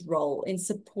important role in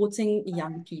supporting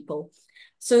young people.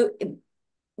 So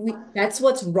that's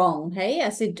what's wrong. Hey, I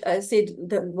said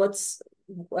that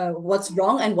what's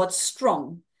wrong and what's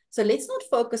strong. So let's not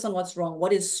focus on what's wrong.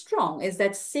 What is strong is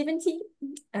that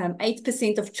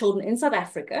 78% of children in South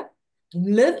Africa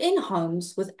live in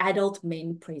homes with adult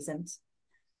men present.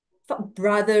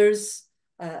 Brothers,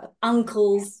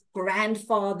 uncles,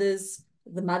 grandfathers,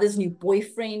 the mother's new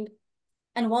boyfriend.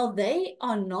 And while they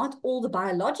are not all the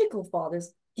biological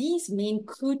fathers, these men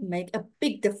could make a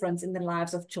big difference in the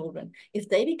lives of children if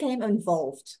they became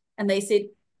involved and they said,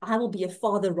 I will be a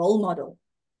father role model.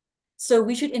 So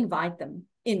we should invite them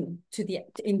into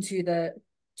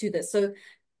this. So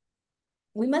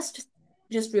we must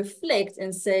just reflect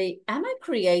and say, am I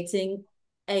creating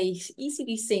a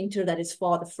ECD center that is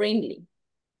father friendly?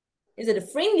 Is it a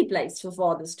friendly place for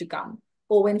fathers to come?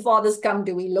 Or when fathers come,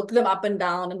 do we look them up and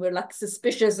down and we're like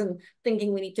suspicious and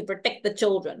thinking we need to protect the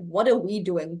children? What are we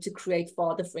doing to create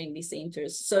father-friendly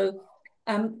centers? So,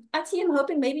 Ati, I'm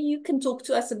hoping maybe you can talk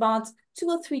to us about 2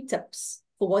 or 3 tips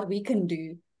for what we can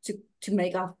do to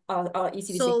make our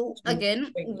ECD So centers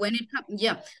again, friendly.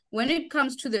 when it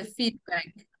comes to the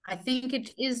feedback, I think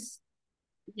it is,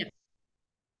 yeah.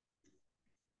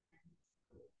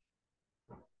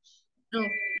 So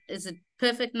is it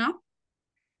perfect now?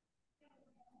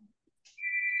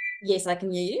 Yes, I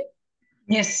can hear you.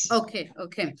 Yes. Okay.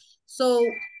 So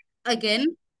again,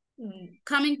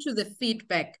 coming to the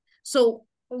feedback. So,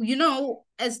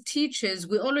 as teachers,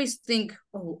 we always think,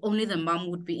 oh, only the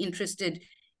mom would be interested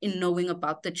in knowing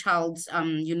about the child's,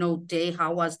 day.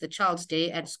 How was the child's day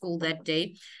at school that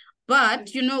day? But,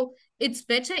 it's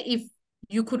better if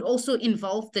you could also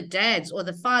involve the dads or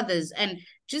the fathers and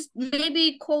just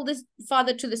maybe call this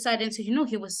father to the side and say,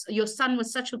 your son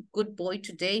was such a good boy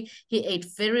today. He ate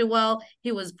very well.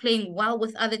 He was playing well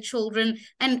with other children.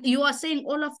 And you are saying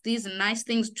all of these nice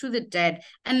things to the dad.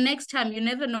 And next time, you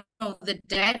never know, the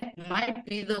dad might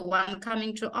be the one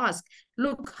coming to ask,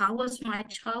 look, how was my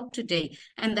child today?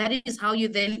 And that is how you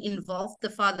then involve the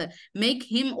father. Make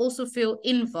him also feel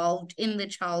involved in the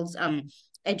child's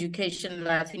education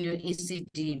life in your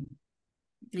ECD.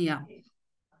 Yeah.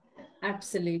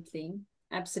 Absolutely.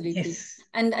 Absolutely. Yes.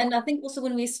 And I think also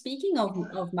when we're speaking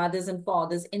of mothers and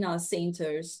fathers in our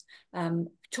centers,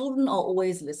 children are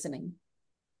always listening.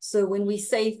 So when we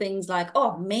say things like,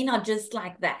 oh, men are just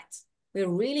like that, we're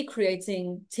really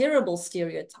creating terrible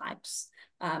stereotypes,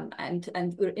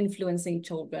 and we're influencing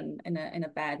children in a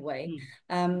bad way.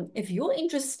 If you're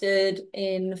interested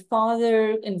in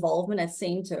father involvement at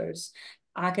centers,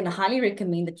 I can highly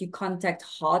recommend that you contact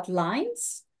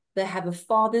Heartlines. They have a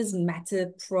Fathers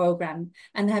Matter program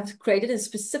and have created a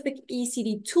specific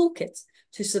ECD toolkit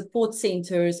to support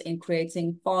centers in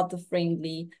creating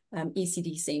father-friendly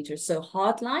ECD centers. So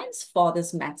Heartlines,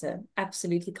 Fathers Matter,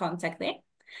 absolutely contact them.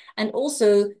 And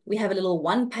also we have a little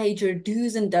one-pager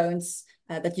do's and don'ts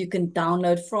that you can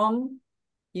download from,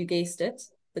 you guessed it,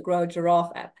 the Grow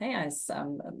Giraffe app. Hey,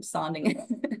 I'm sounding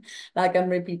like I'm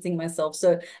repeating myself.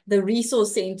 So the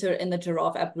resource center in the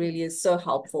Giraffe app really is so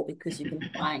helpful because you can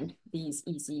find these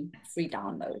easy free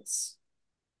downloads.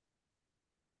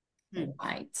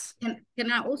 Right.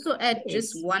 Can I also add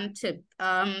just Yes. one tip?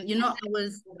 I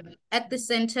was at the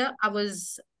center, I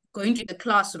was going to the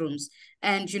classrooms.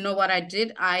 And you know what I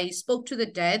did? I spoke to the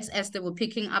dads as they were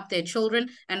picking up their children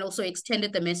and also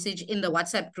extended the message in the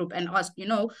WhatsApp group and asked,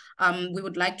 we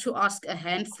would like to ask a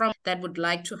hand from that would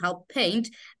like to help paint.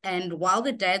 And while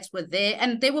the dads were there,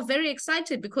 and they were very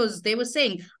excited because they were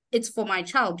saying, it's for my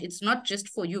child. It's not just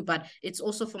for you, but it's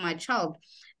also for my child.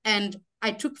 And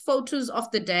I took photos of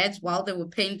the dads while they were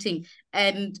painting,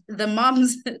 and the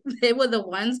moms, they were the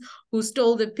ones who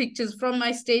stole the pictures from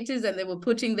my status, and they were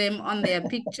putting them on their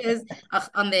pictures,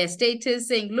 on their status,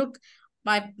 saying, look,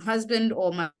 my husband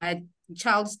or my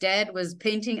child's dad was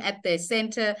painting at their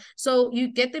center. So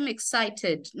you get them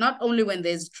excited, not only when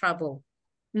there's trouble.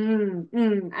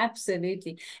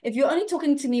 Absolutely. If you're only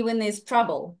talking to me when there's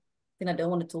trouble, then I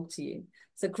don't want to talk to you.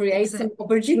 So create some Exactly.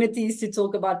 opportunities to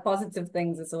talk about positive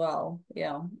things as well.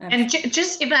 Yeah. And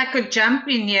just if I could jump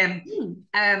in here, Hmm.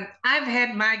 I've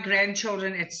had my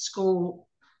grandchildren at school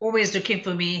always looking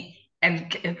for me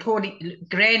and calling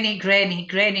granny, granny,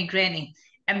 granny, granny.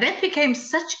 And that became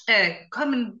such a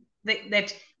common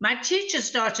that my teacher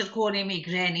started calling me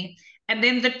granny. And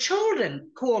then the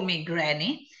children call me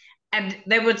granny. And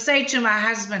they would say to my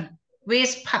husband,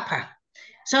 where's Papa?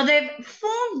 So they've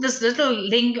formed this little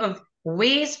link of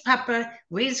where's Papa,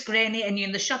 where's Granny, and you're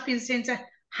in the shopping center,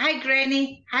 hi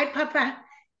Granny, hi Papa.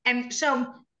 And so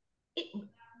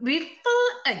we fill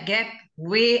a gap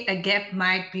where a gap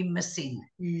might be missing.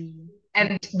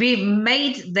 And we've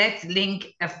made that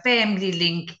link a family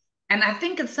link. And I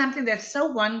think it's something that's so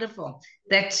wonderful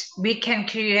that we can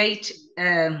create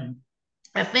a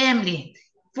family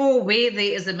for where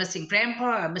there is a missing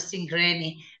grandpa, a missing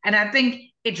granny. And I think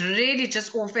it really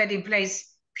just all fell in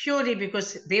place purely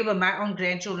because they were my own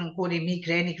grandchildren calling me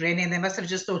granny, granny, and they must have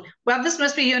just thought, well, this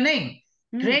must be your name.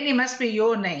 Granny must be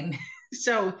your name.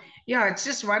 So yeah, it's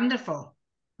just wonderful.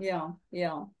 Yeah,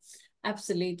 yeah,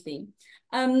 absolutely.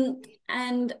 And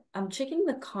I'm checking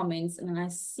the comments and I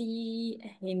see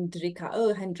Hendrika.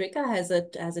 Oh, Hendrika has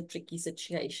a tricky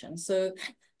situation. So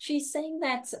she's saying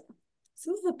that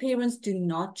some of the parents do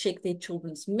not check their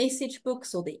children's message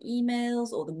books or their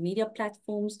emails or the media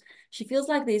platforms. She feels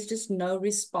like there's just no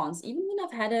response. Even when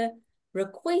I've had a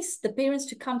request the parents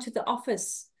to come to the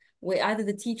office where either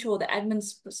the teacher or the admin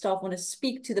staff want to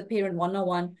speak to the parent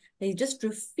one-on-one, they just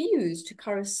refuse to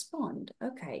correspond.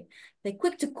 Okay. They're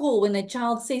quick to call when their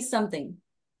child says something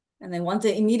and they want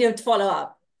an immediate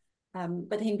follow-up.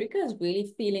 But Hendrika is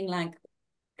really feeling like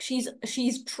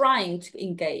she's trying to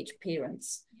engage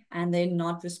parents and they're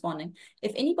not responding.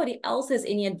 If anybody else has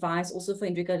any advice also for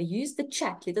Hendrika, to use the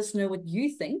chat. Let us know what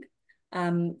you think.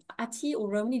 Ati or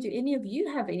Romani, do any of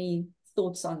you have any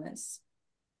thoughts on this?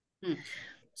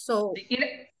 So,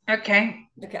 okay.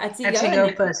 Okay, Ati,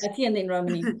 go first. Ati and then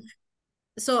Romani.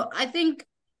 So I think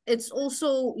it's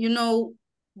also,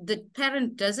 the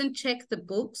parent doesn't check the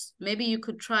books. Maybe you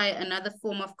could try another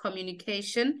form of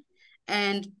communication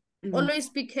and always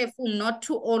be careful not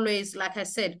to always, like I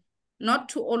said, not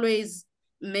to always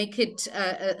make it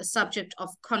a subject of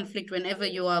conflict whenever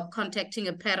you are contacting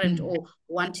a parent or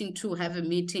wanting to have a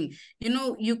meeting.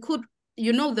 You could,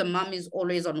 the mom is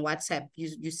always on WhatsApp.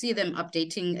 You see them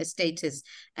updating a status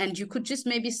and you could just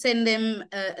maybe send them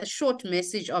a short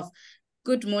message of,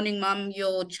 good morning, mom.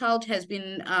 Your child has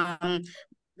been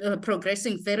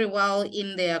progressing very well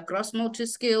in their gross motor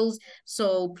skills.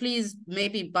 So please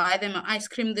maybe buy them an ice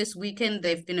cream this weekend.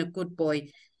 They've been a good boy.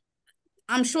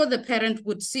 I'm sure the parent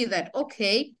would see that,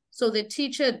 okay, so the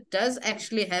teacher does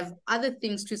actually have other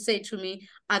things to say to me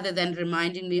other than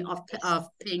reminding me of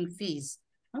paying fees.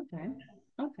 Okay.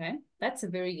 Okay. That's a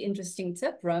very interesting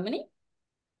tip. Romani?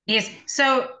 Yes.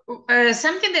 So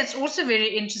something that's also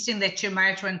very interesting that you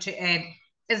might want to add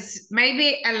is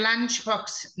maybe a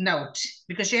lunchbox note,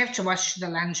 because you have to wash the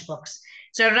lunchbox.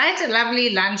 So write a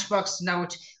lovely lunchbox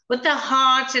note with a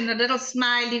heart and a little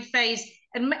smiley face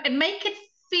and make it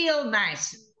feel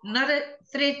nice, not a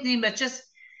threatening, but just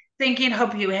thinking,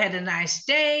 hope you had a nice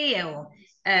day, or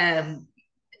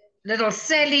little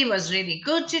Sally was really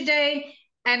good today,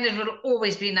 and it will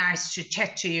always be nice to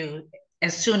chat to you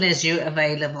as soon as you're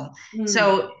available.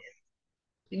 So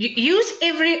use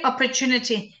every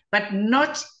opportunity, but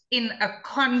not in a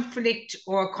conflict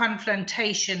or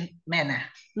confrontation manner.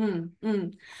 And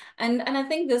I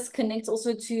think this connects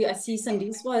also to, I see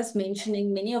Sandeep was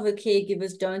mentioning many of the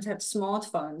caregivers don't have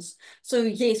smartphones. So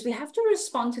yes, we have to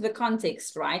respond to the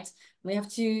context, right? We have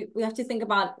to think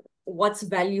about what's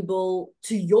valuable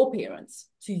to your parents,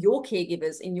 to your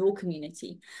caregivers in your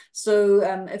community. So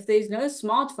if there's no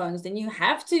smartphones, then you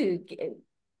have to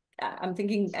I'm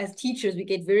thinking as teachers, we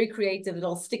get very creative,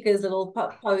 little stickers, little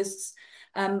posts.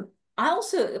 I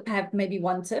also have maybe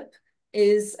one tip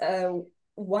is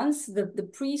once the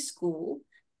preschool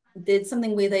did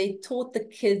something where they taught the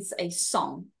kids a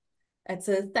song. It's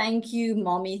a thank you,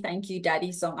 mommy, thank you,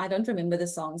 daddy song. I don't remember the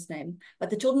song's name, but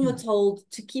the children were told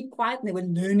to keep quiet and they were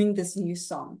learning this new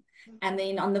song. And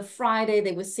then on the Friday,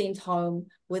 they were sent home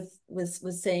with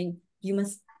saying,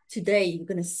 today you're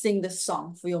going to sing this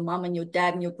song for your mom and your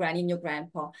dad and your granny and your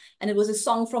grandpa. And it was a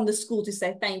song from the school to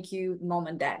say, thank you, mom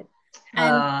and dad.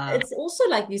 And it's also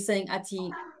like you're saying,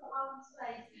 Ati,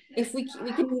 if we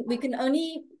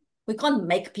can't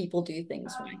make people do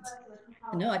things, right?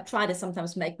 I know I try to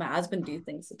sometimes make my husband do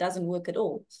things. It doesn't work at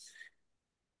all.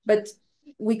 But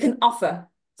we can offer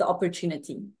the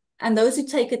opportunity. And those who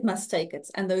take it must take it.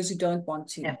 And those who don't want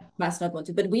to must not want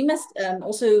to. But we must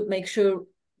also make sure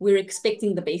we're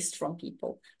expecting the best from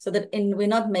people. So that we're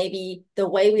not maybe the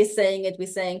way we're saying it, we're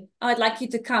saying, oh, I'd like you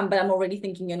to come, but I'm already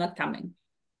thinking you're not coming.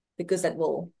 Because that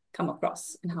will come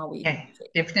across in how we... Yeah,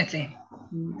 definitely.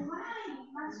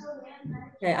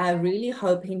 Okay, I really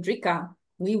hope, Hendrika,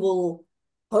 we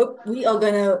are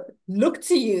going to look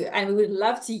to you and we would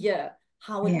love to hear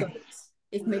how it goes.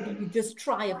 If maybe you just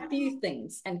try a few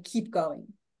things and keep going.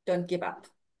 Don't give up.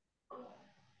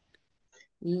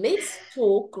 Let's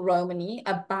talk, Romani,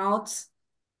 about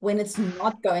when it's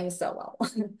not going so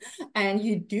well and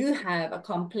you do have a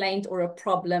complaint or a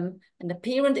problem and the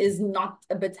parent is not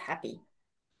a bit happy.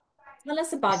 Tell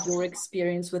us about your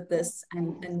experience with this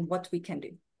and what we can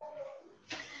do.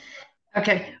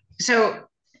 Okay, so,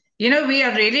 we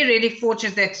are really, really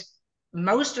fortunate that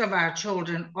most of our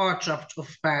children are dropped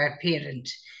off by a parent.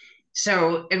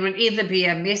 So it would either be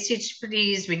a message,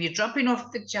 please, when you're dropping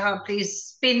off the child,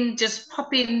 please just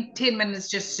pop in 10 minutes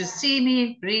just to see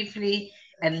me briefly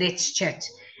and let's chat.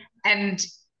 And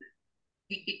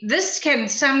this can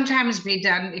sometimes be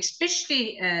done,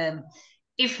 especially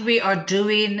if we are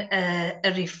doing a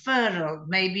referral.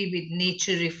 Maybe we need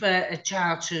to refer a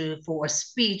child for a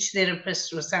speech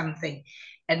therapist or something.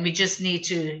 And we just need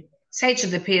to say to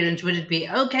the parent, would it be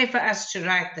okay for us to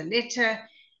write the letter?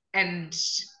 And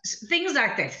things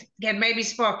like that can maybe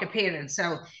spark a parent.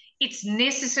 So it's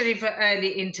necessary for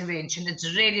early intervention.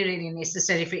 It's really, really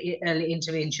necessary for early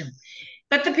intervention.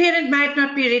 But the parent might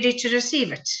not be ready to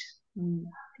receive it.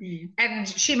 And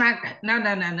she might, no,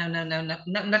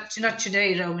 not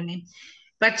today, Romany.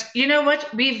 But you know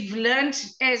what? We've learned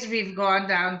as we've gone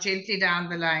down, gently down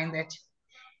the line, that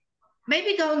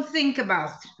maybe go and think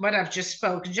about what I've just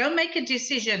spoken. Don't make a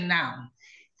decision now.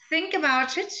 Think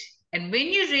about it. And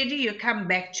when you're ready, you come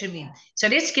back to me. So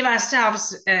let's give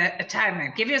ourselves a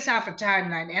timeline. Give yourself a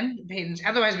timeline and parents.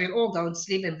 Otherwise, we'll all go and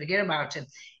sleep and forget about it.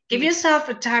 Give yourself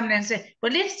a timeline and say,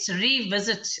 well, let's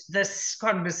revisit this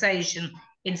conversation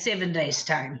in 7 days'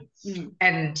 time.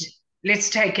 And let's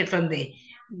take it from there.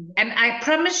 And I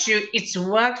promise you, it's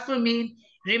worked for me.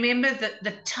 Remember that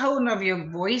the tone of your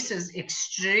voice is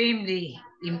extremely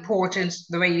important,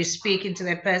 the way you speak into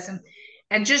that person.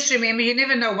 And just remember, you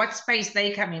never know what space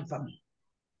they're coming from.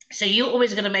 So you're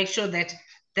always going to make sure that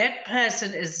that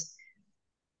person is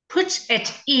put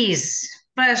at ease,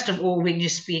 first of all, when you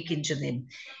speak into them.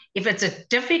 If it's a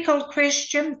difficult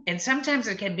question, and sometimes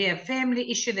it can be a family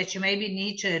issue that you maybe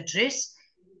need to address,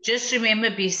 just remember,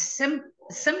 be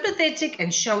sympathetic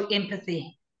and show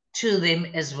empathy to them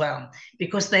as well,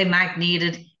 because they might need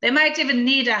it. They might even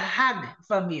need a hug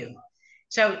from you.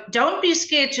 So don't be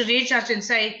scared to reach out and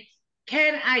say,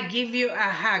 can I give you a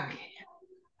hug?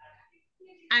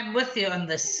 I'm with you on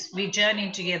this. We're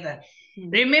journeying together.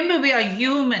 Remember, we are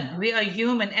human. We are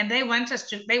human, and they want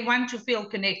to feel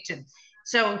connected.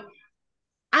 So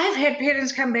I've had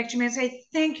parents come back to me and say,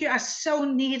 thank you. I so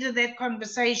needed that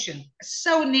conversation.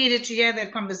 So needed to hear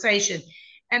that conversation.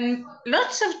 And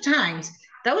lots of times,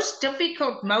 those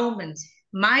difficult moments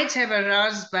might have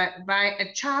arisen by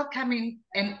a child coming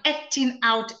and acting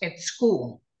out at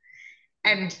school.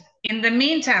 And in the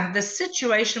meantime, the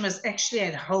situation was actually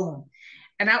at home.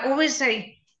 And I always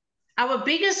say, our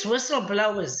biggest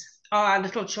whistleblowers are our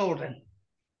little children.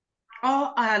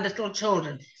 And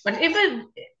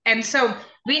so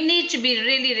we need to be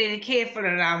really, really careful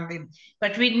around them.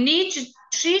 But we need to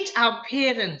treat our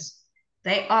parents.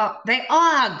 They are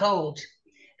our gold.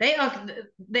 They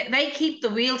keep the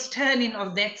wheels turning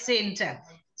of that center.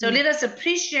 So let us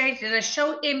appreciate, let us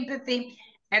show empathy.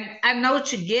 And I know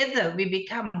together we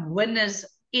become winners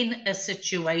in a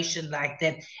situation like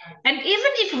that. And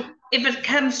even if it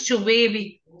comes to where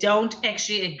we don't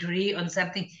actually agree on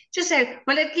something, just say,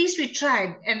 well, at least we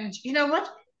tried. And you know what?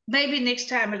 Maybe next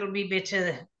time it'll be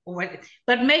better.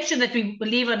 But make sure that we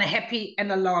leave on a happy and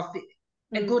a laugh,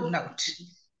 a good note,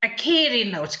 a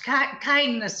caring note.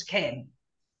 Kindness can.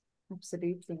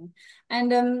 Absolutely.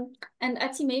 And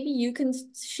Ati, maybe you can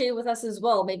share with us as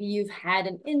well. Maybe you've had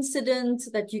an incident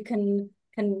that you can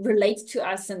relate to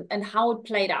us and how it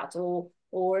played out,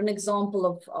 or an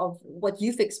example of what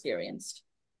you've experienced.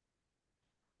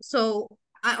 So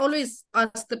I always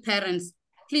ask the parents,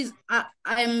 please,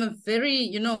 I'm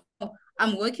very,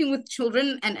 I'm working with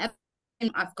children, and at the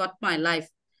time I've got my life.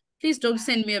 Please don't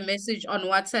send me a message on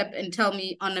WhatsApp and tell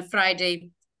me on a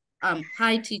Friday,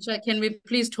 hi teacher, can we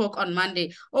please talk on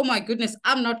Monday? Oh my goodness,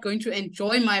 I'm not going to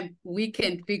enjoy my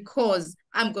weekend because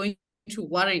I'm going to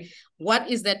worry. What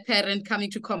is that parent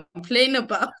coming to complain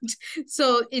about?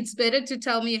 So it's better to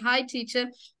tell me, hi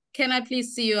teacher, can I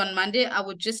please see you on Monday? I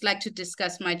would just like to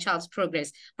discuss my child's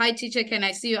progress. Hi, teacher, can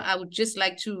I see you? I would just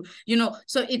like to,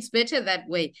 so it's better that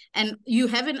way. And you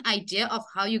have an idea of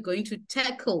how you're going to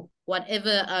tackle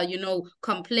whatever,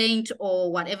 complaint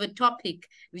or whatever topic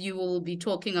you will be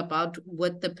talking about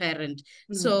with the parent.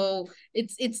 So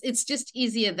it's just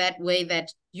easier that way,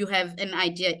 that you have an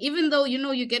idea. Even though,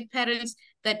 you get parents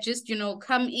that just,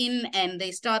 come in and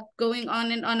they start going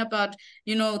on and on about,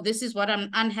 this is what I'm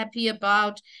unhappy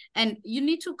about. And you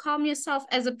need to calm yourself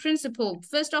as a principal.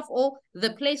 First of all,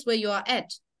 the place where you are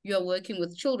at, you are working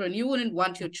with children. You wouldn't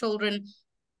want your children,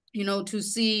 to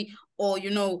see or,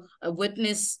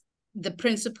 witness the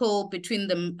principal between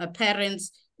the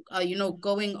parents,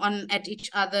 going on at each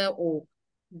other, or,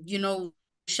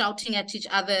 shouting at each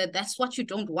other. That's what you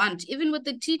don't want. Even with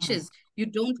the teachers, you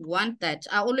don't want that.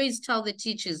 I always tell the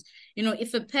teachers,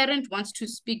 if a parent wants to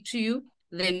speak to you,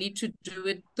 they need to do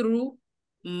it through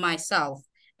myself.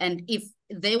 And if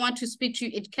they want to speak to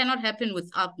you, it cannot happen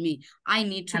without me. I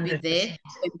need to be there 100%.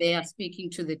 when they are speaking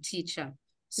to the teacher,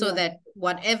 so Yeah. that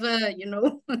whatever,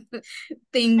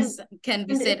 things can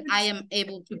be And said, I am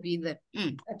able to be there.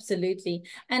 Absolutely.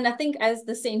 And I think as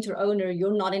the center owner,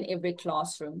 you're not in every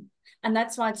classroom. And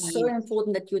that's why it's so Yes.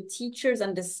 important that your teachers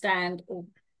understand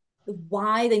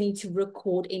why they need to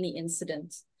record any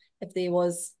incident. If there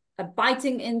was a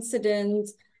biting incident,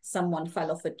 someone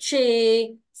fell off a chair,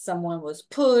 someone was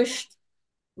pushed,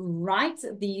 write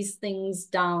these things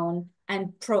down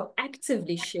and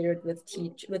proactively share it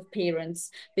with parents,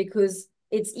 because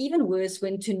it's even worse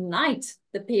when tonight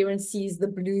the parent sees the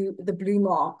blue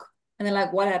mark and they're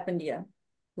like, what happened here?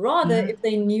 Rather, if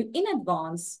they knew in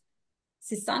advance,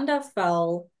 Sisanda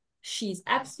fell, she's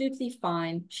absolutely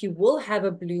fine, she will have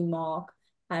a blue mark.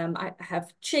 I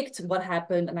have checked what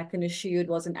happened and I can assure you it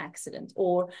was an accident,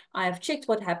 or I have checked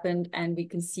what happened and we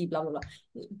can see blah, blah, blah.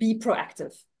 Be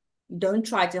proactive. Don't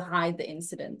try to hide the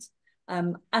incident.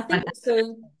 I think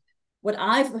also what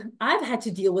I've had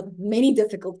to deal with many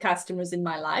difficult customers in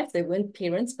my life. They weren't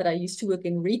parents, but I used to work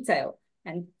in retail.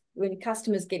 And when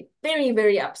customers get very,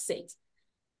 very upset,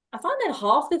 I find that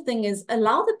half the thing is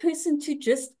allow the person to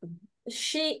just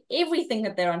share everything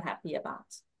that they're unhappy about.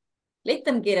 Let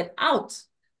them get it out.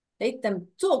 Let them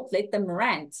talk, let them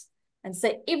rant and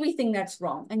say everything that's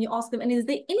wrong. And you ask them, and is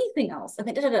there anything else?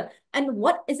 And, and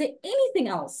what, is there anything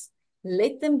else?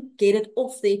 Let them get it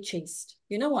off their chest.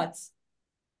 You know what?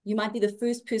 You might be the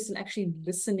first person actually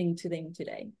listening to them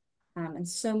today. And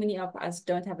so many of us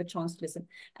don't have a chance to listen.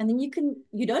 And then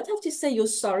you don't have to say you're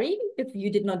sorry if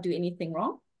you did not do anything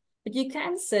wrong, but you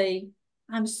can say,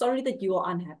 I'm sorry that you are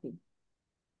unhappy.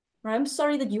 Or I'm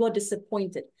sorry that you are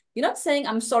disappointed. You're not saying,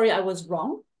 I'm sorry I was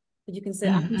wrong, but you can say,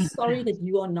 I'm sorry that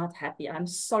you are not happy. I'm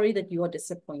sorry that you are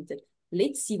disappointed.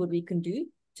 Let's see what we can do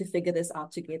to figure this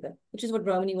out together, which is what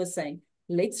Romani was saying.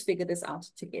 Let's figure this out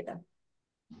together.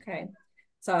 Okay.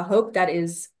 So I hope that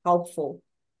is helpful.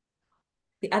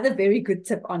 The other very good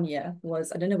tip on here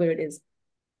was, I don't know where it is.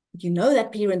 You know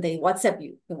that parent, they WhatsApp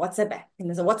you, the WhatsApp back, and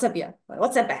there's a WhatsApp here,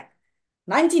 WhatsApp back.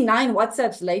 99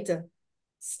 WhatsApps later,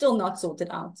 still not sorted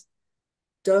out.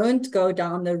 Don't go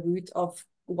down the route of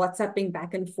WhatsApping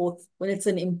back and forth when it's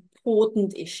an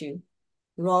important issue.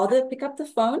 Rather pick up the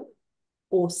phone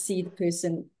or see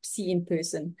in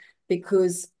person,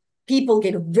 because people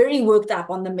get very worked up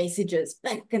on the messages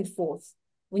back and forth.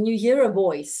 When you hear a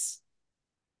voice,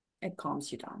 it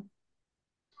calms you down.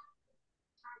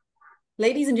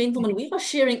 Ladies and gentlemen, we are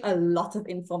sharing a lot of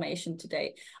information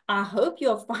today. I hope you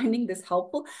are finding this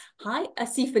helpful. Hi, I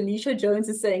see Felicia Jones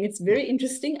is saying it's very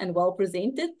interesting and well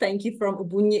presented. Thank you from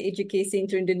Ubunye Educare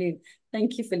Center in Dunedin.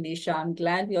 Thank you, Felicia. I'm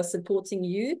glad we are supporting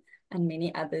you and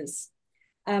many others.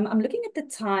 I'm looking at the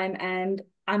time and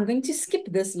I'm going to skip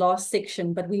this last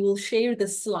section, but we will share the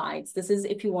slides. This is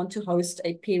if you want to host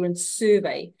a parent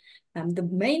survey. The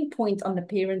main point on the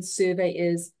parent survey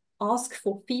is ask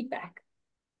for feedback.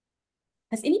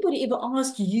 Has anybody ever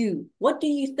asked you, what do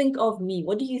you think of me?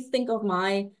 What do you think of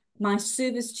my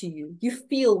service to you? You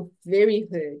feel very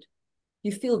heard.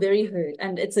 You feel very heard.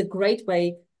 And it's a great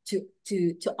way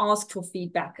to ask for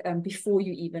feedback before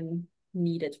you even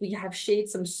need it. We have shared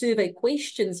some survey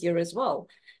questions here as well.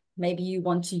 Maybe you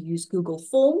want to use Google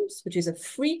Forms, which is a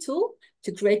free tool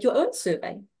to create your own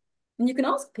survey. And you can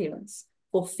ask parents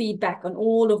for feedback on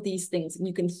all of these things. And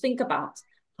you can think about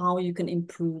how you can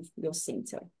improve your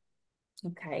center.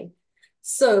 Okay,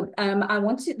 so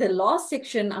the last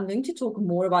section, I'm going to talk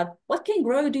more about what can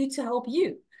Grow do to help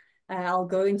you. I'll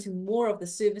go into more of the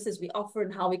services we offer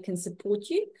and how we can support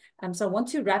you. So I want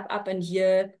to wrap up and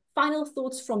hear final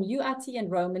thoughts from you, Ati and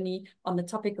Romani, on the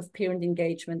topic of parent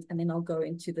engagement, and then I'll go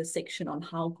into the section on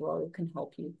how Grow can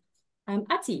help you.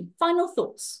 Ati, final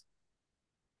thoughts.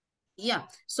 Yeah,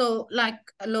 so like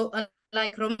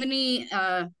Romani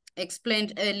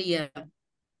explained earlier,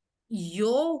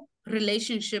 your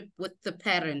relationship with the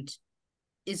parent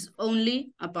is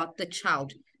only about the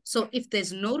child. So if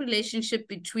there's no relationship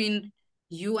between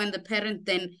you and the parent,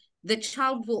 then the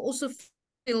child will also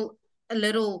feel a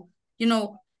little,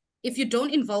 if you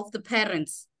don't involve the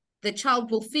parents, the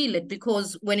child will feel it,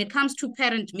 because when it comes to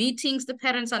parent meetings, the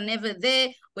parents are never there.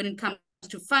 When it comes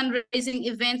to fundraising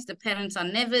events, the parents are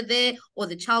never there, or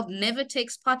the child never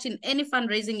takes part in any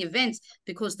fundraising events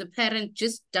because the parent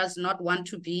just does not want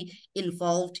to be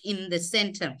involved in the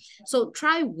center. So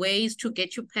try ways to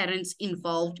get your parents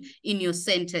involved in your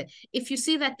center. If you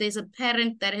see that there's a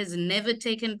parent that has never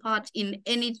taken part in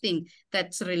anything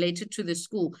that's related to the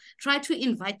school, try to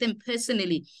invite them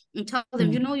personally and tell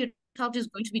them, your child is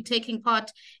going to be taking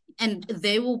part and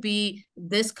they will be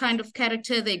this kind of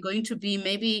character. They're going to be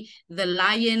maybe the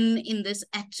lion in this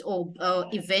act or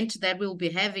event that we'll be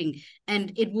having.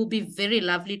 And it will be very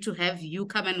lovely to have you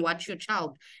come and watch your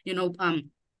child,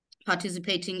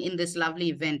 participating in this lovely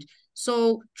event.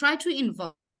 So try to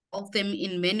involve them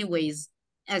in many ways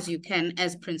as you can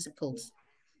as principals.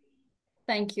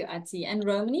 Thank you, Ati. And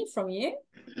Romani, from you?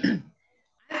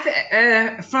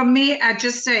 From me, I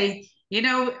just say,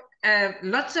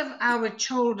 lots of our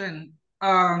children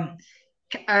uh,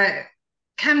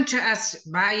 come to us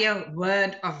via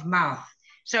word of mouth.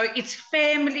 So it's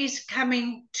families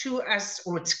coming to us,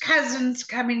 or it's cousins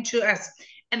coming to us.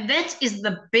 And that is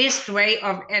the best way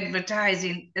of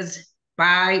advertising, is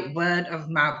by word of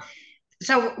mouth.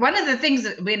 So one of the things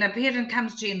that when a parent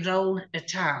comes to enroll a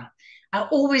child, I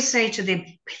always say to them,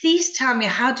 please tell me,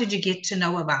 how did you get to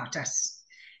know about us?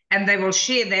 And they will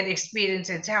share that experience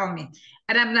and tell me.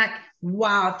 And I'm like,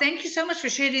 wow, thank you so much for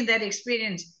sharing that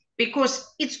experience,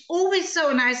 because it's always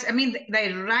so nice. I mean,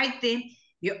 they write them,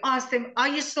 you ask them, are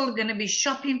you still going to be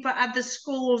shopping for other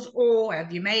schools, or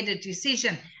have you made a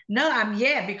decision? No, I'm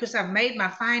here because I've made my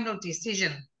final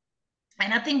decision.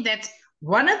 And I think that's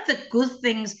one of the good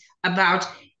things about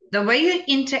the way you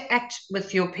interact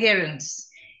with your parents.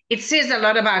 It says a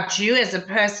lot about you as a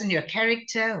person, your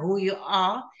character, who you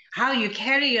are, how you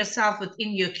carry yourself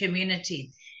within your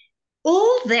community.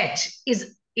 All that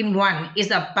is in one,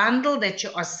 is a bundle that you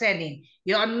are selling.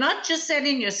 You are not just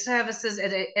selling your services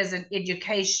as an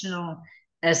educational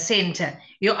center.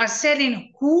 You are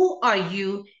selling who are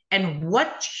you and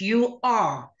what you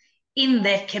are in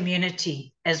that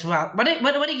community as well. What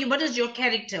are you? What is your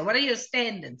character? What are your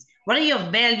standards? What are your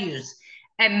values?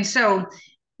 And so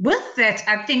with that,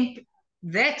 I think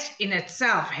that in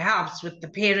itself helps with the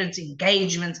parents'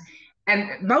 engagement. And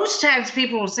most times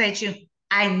people will say to you,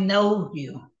 I know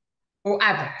you, or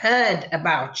I've heard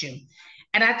about you.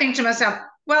 And I think to myself,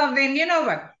 well, then you know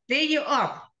what? There you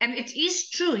are. And it is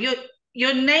true.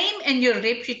 Your name and your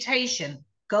reputation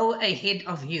go ahead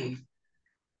of you.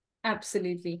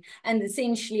 Absolutely. And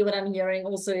essentially what I'm hearing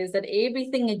also is that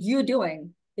everything that you're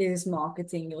doing is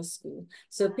marketing your school.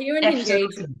 So parent Absolutely.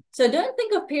 engagement. So don't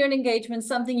think of parent engagement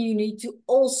something you need to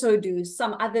also do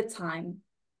some other time.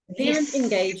 Parent Yes.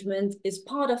 engagement is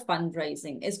part of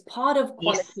fundraising, is part of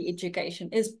quality Yes. education,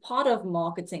 is part of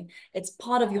marketing. It's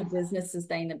part of your business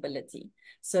sustainability.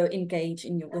 So engage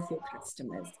with your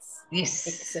customers. Yes.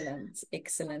 Excellent,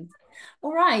 excellent.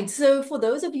 All right. So for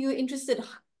those of you interested,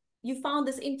 you found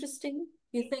this interesting,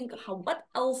 you think, what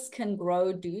else can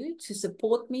Grow do to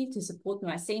support me, to support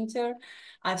my center?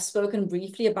 I've spoken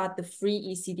briefly about the free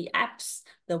ECD apps,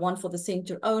 the one for the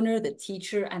center owner, the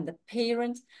teacher, and the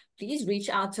parent. Please reach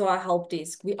out to our help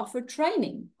desk. We offer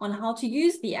training on how to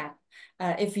use the app.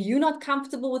 If you're not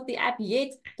comfortable with the app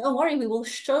yet, don't worry, we will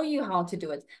show you how to do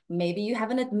it. Maybe you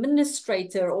have an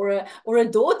administrator or a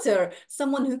daughter,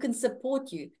 someone who can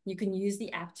support you. You can use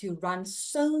the app to run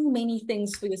so many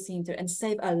things for your center and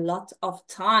save a lot of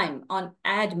time on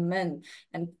admin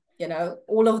and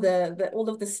all of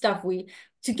the stuff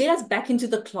to get us back into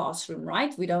the classroom,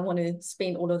 right? We don't want to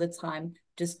spend all of the time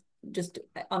just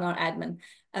on our admin.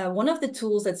 One of the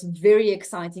tools that's very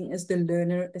exciting is the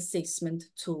learner assessment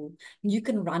tool. You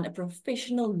can run a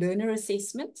professional learner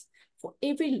assessment for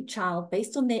every child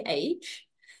based on their age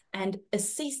and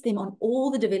assess them on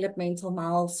all the developmental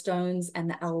milestones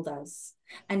and the elders.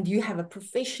 And you have a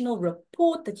professional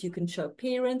report that you can show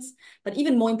parents, but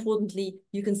even more importantly,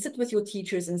 you can sit with your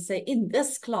teachers and say, in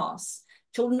this class,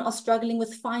 children are struggling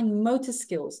with fine motor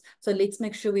skills, so let's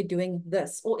make sure we're doing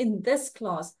this. Or in this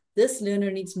class, this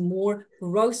learner needs more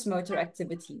gross motor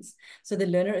activities. So the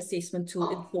learner assessment tool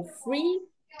is for free.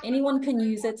 Anyone can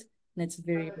use it, and it's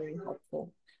very, very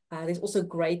helpful. There's also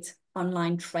great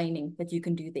online training that you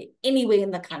can do there anywhere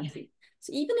in the country.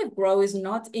 So even if Grow is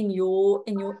not in your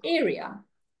area,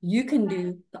 you can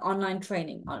do the online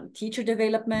training on teacher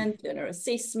development, learner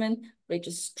assessment,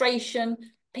 registration,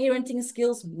 parenting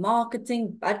skills,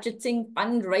 marketing, budgeting,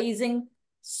 fundraising,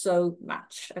 so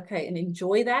much. Okay, and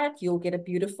enjoy that. You'll get a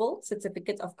beautiful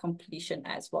certificate of completion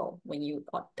as well when you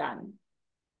are done.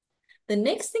 The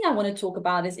next thing I want to talk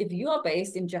about is if you are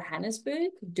based in Johannesburg,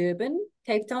 Durban,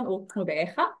 Cape Town, or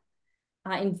Gqeberha,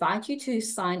 I invite you to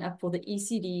sign up for the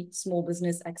ECD Small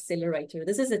Business Accelerator.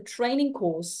 This is a training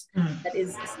course that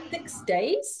is 6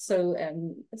 days, so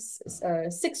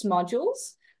 6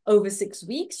 modules over 6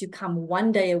 weeks. You come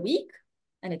 1 day a week,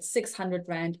 and it's 600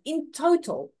 Rand in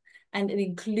total. And it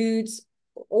includes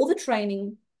all the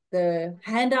training, the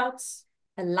handouts,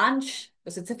 a lunch,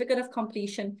 a certificate of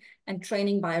completion, and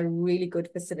training by a really good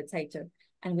facilitator.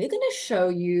 And we're going to show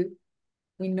you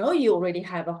We know you already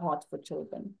have a heart for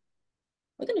children.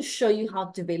 We're going to show you how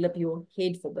to develop your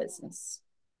head for business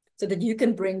so that you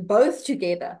can bring both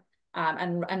together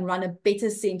and run a better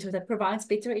center that provides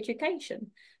better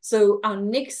education. So our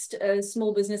next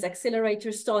Small Business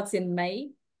Accelerator starts in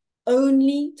May.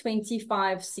 Only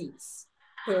 25 seats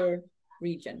per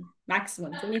region,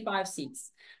 maximum 25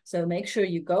 seats. So make sure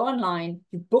you go online,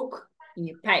 you book, and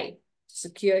you pay to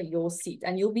secure your seat.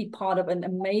 And you'll be part of an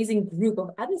amazing group of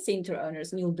other center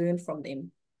owners, and you'll learn from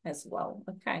them as well.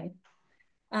 Okay.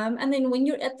 And then when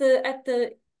you're at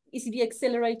the ECD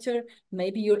Accelerator,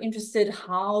 maybe you're interested,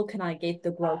 how can I get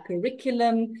the Grow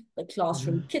curriculum, the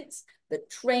classroom kits, the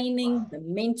training, the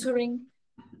mentoring?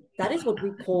 That is what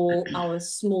we call our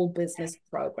small business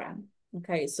program.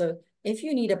 Okay, so if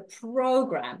you need a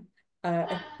program,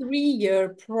 a 3-year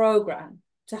program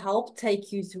to help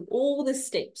take you through all the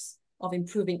steps of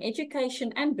improving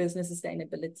education and business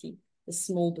sustainability, the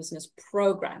small business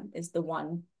program is the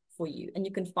one for you. And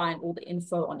you can find all the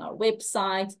info on our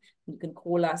website. You can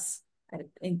call us, and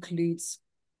it includes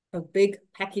a big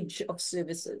package of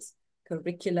services: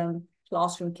 curriculum,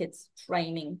 classroom kits,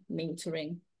 training,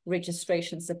 mentoring,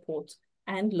 registration support,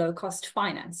 and low-cost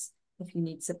finance if you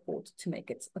need support to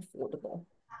make it affordable.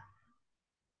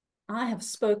 I have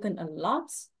spoken a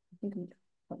lot.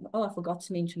 I forgot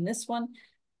to mention this one.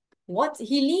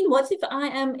 Helene, what if I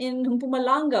am in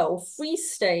Mpumalanga or Free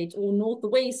State or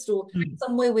Northwest or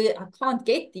somewhere where I can't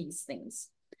get these things?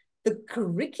 The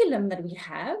curriculum that we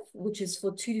have, which is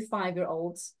for 2 to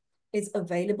 5-year-olds, is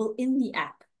available in the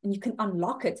app, and you can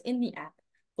unlock it in the app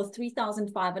for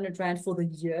 3,500 Rand for the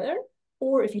year.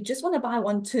 Or if you just want to buy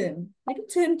one term, maybe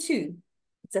term 2,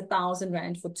 it's 1,000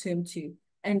 Rand for term 2.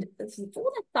 And for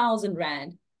that 1,000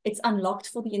 Rand, it's unlocked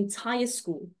for the entire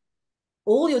school.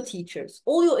 All your teachers,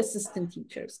 all your assistant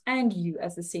teachers, and you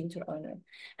as the center owner.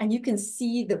 And you can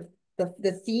see the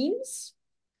themes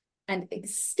and a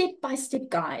step-by-step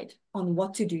guide on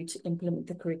what to do to implement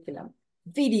the curriculum.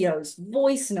 Videos,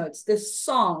 voice notes, the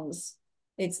songs.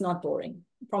 It's not boring.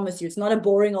 I promise you, it's not a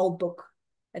boring old book.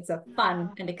 It's a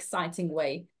fun and exciting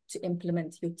way to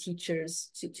implement your teachers,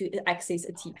 to access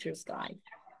a teacher's guide.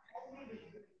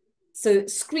 So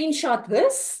screenshot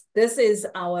this. This is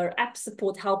our app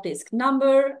support help desk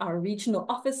number, our regional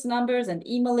office numbers and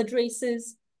email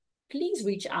addresses. Please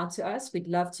reach out to us. We'd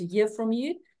love to hear from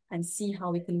you and see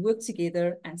how we can work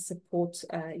together and support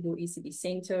your ECD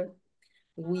center.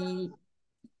 We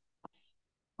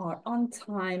are on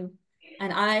time.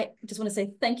 And I just want to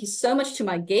say thank you so much to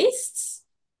my guests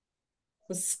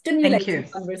for stimulating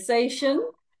conversation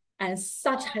and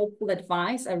such helpful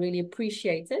advice. I really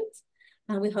appreciate it.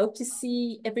 And we hope to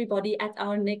see everybody at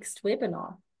our next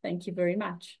webinar. Thank you very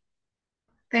much.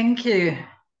 Thank you.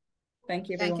 Thank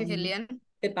you, everyone. Thank you, Helene.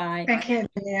 Goodbye. Thank you,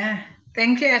 Leah.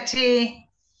 Thank you, Ati.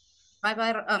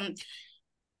 Bye-bye.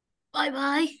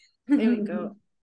 Bye-bye. There we go.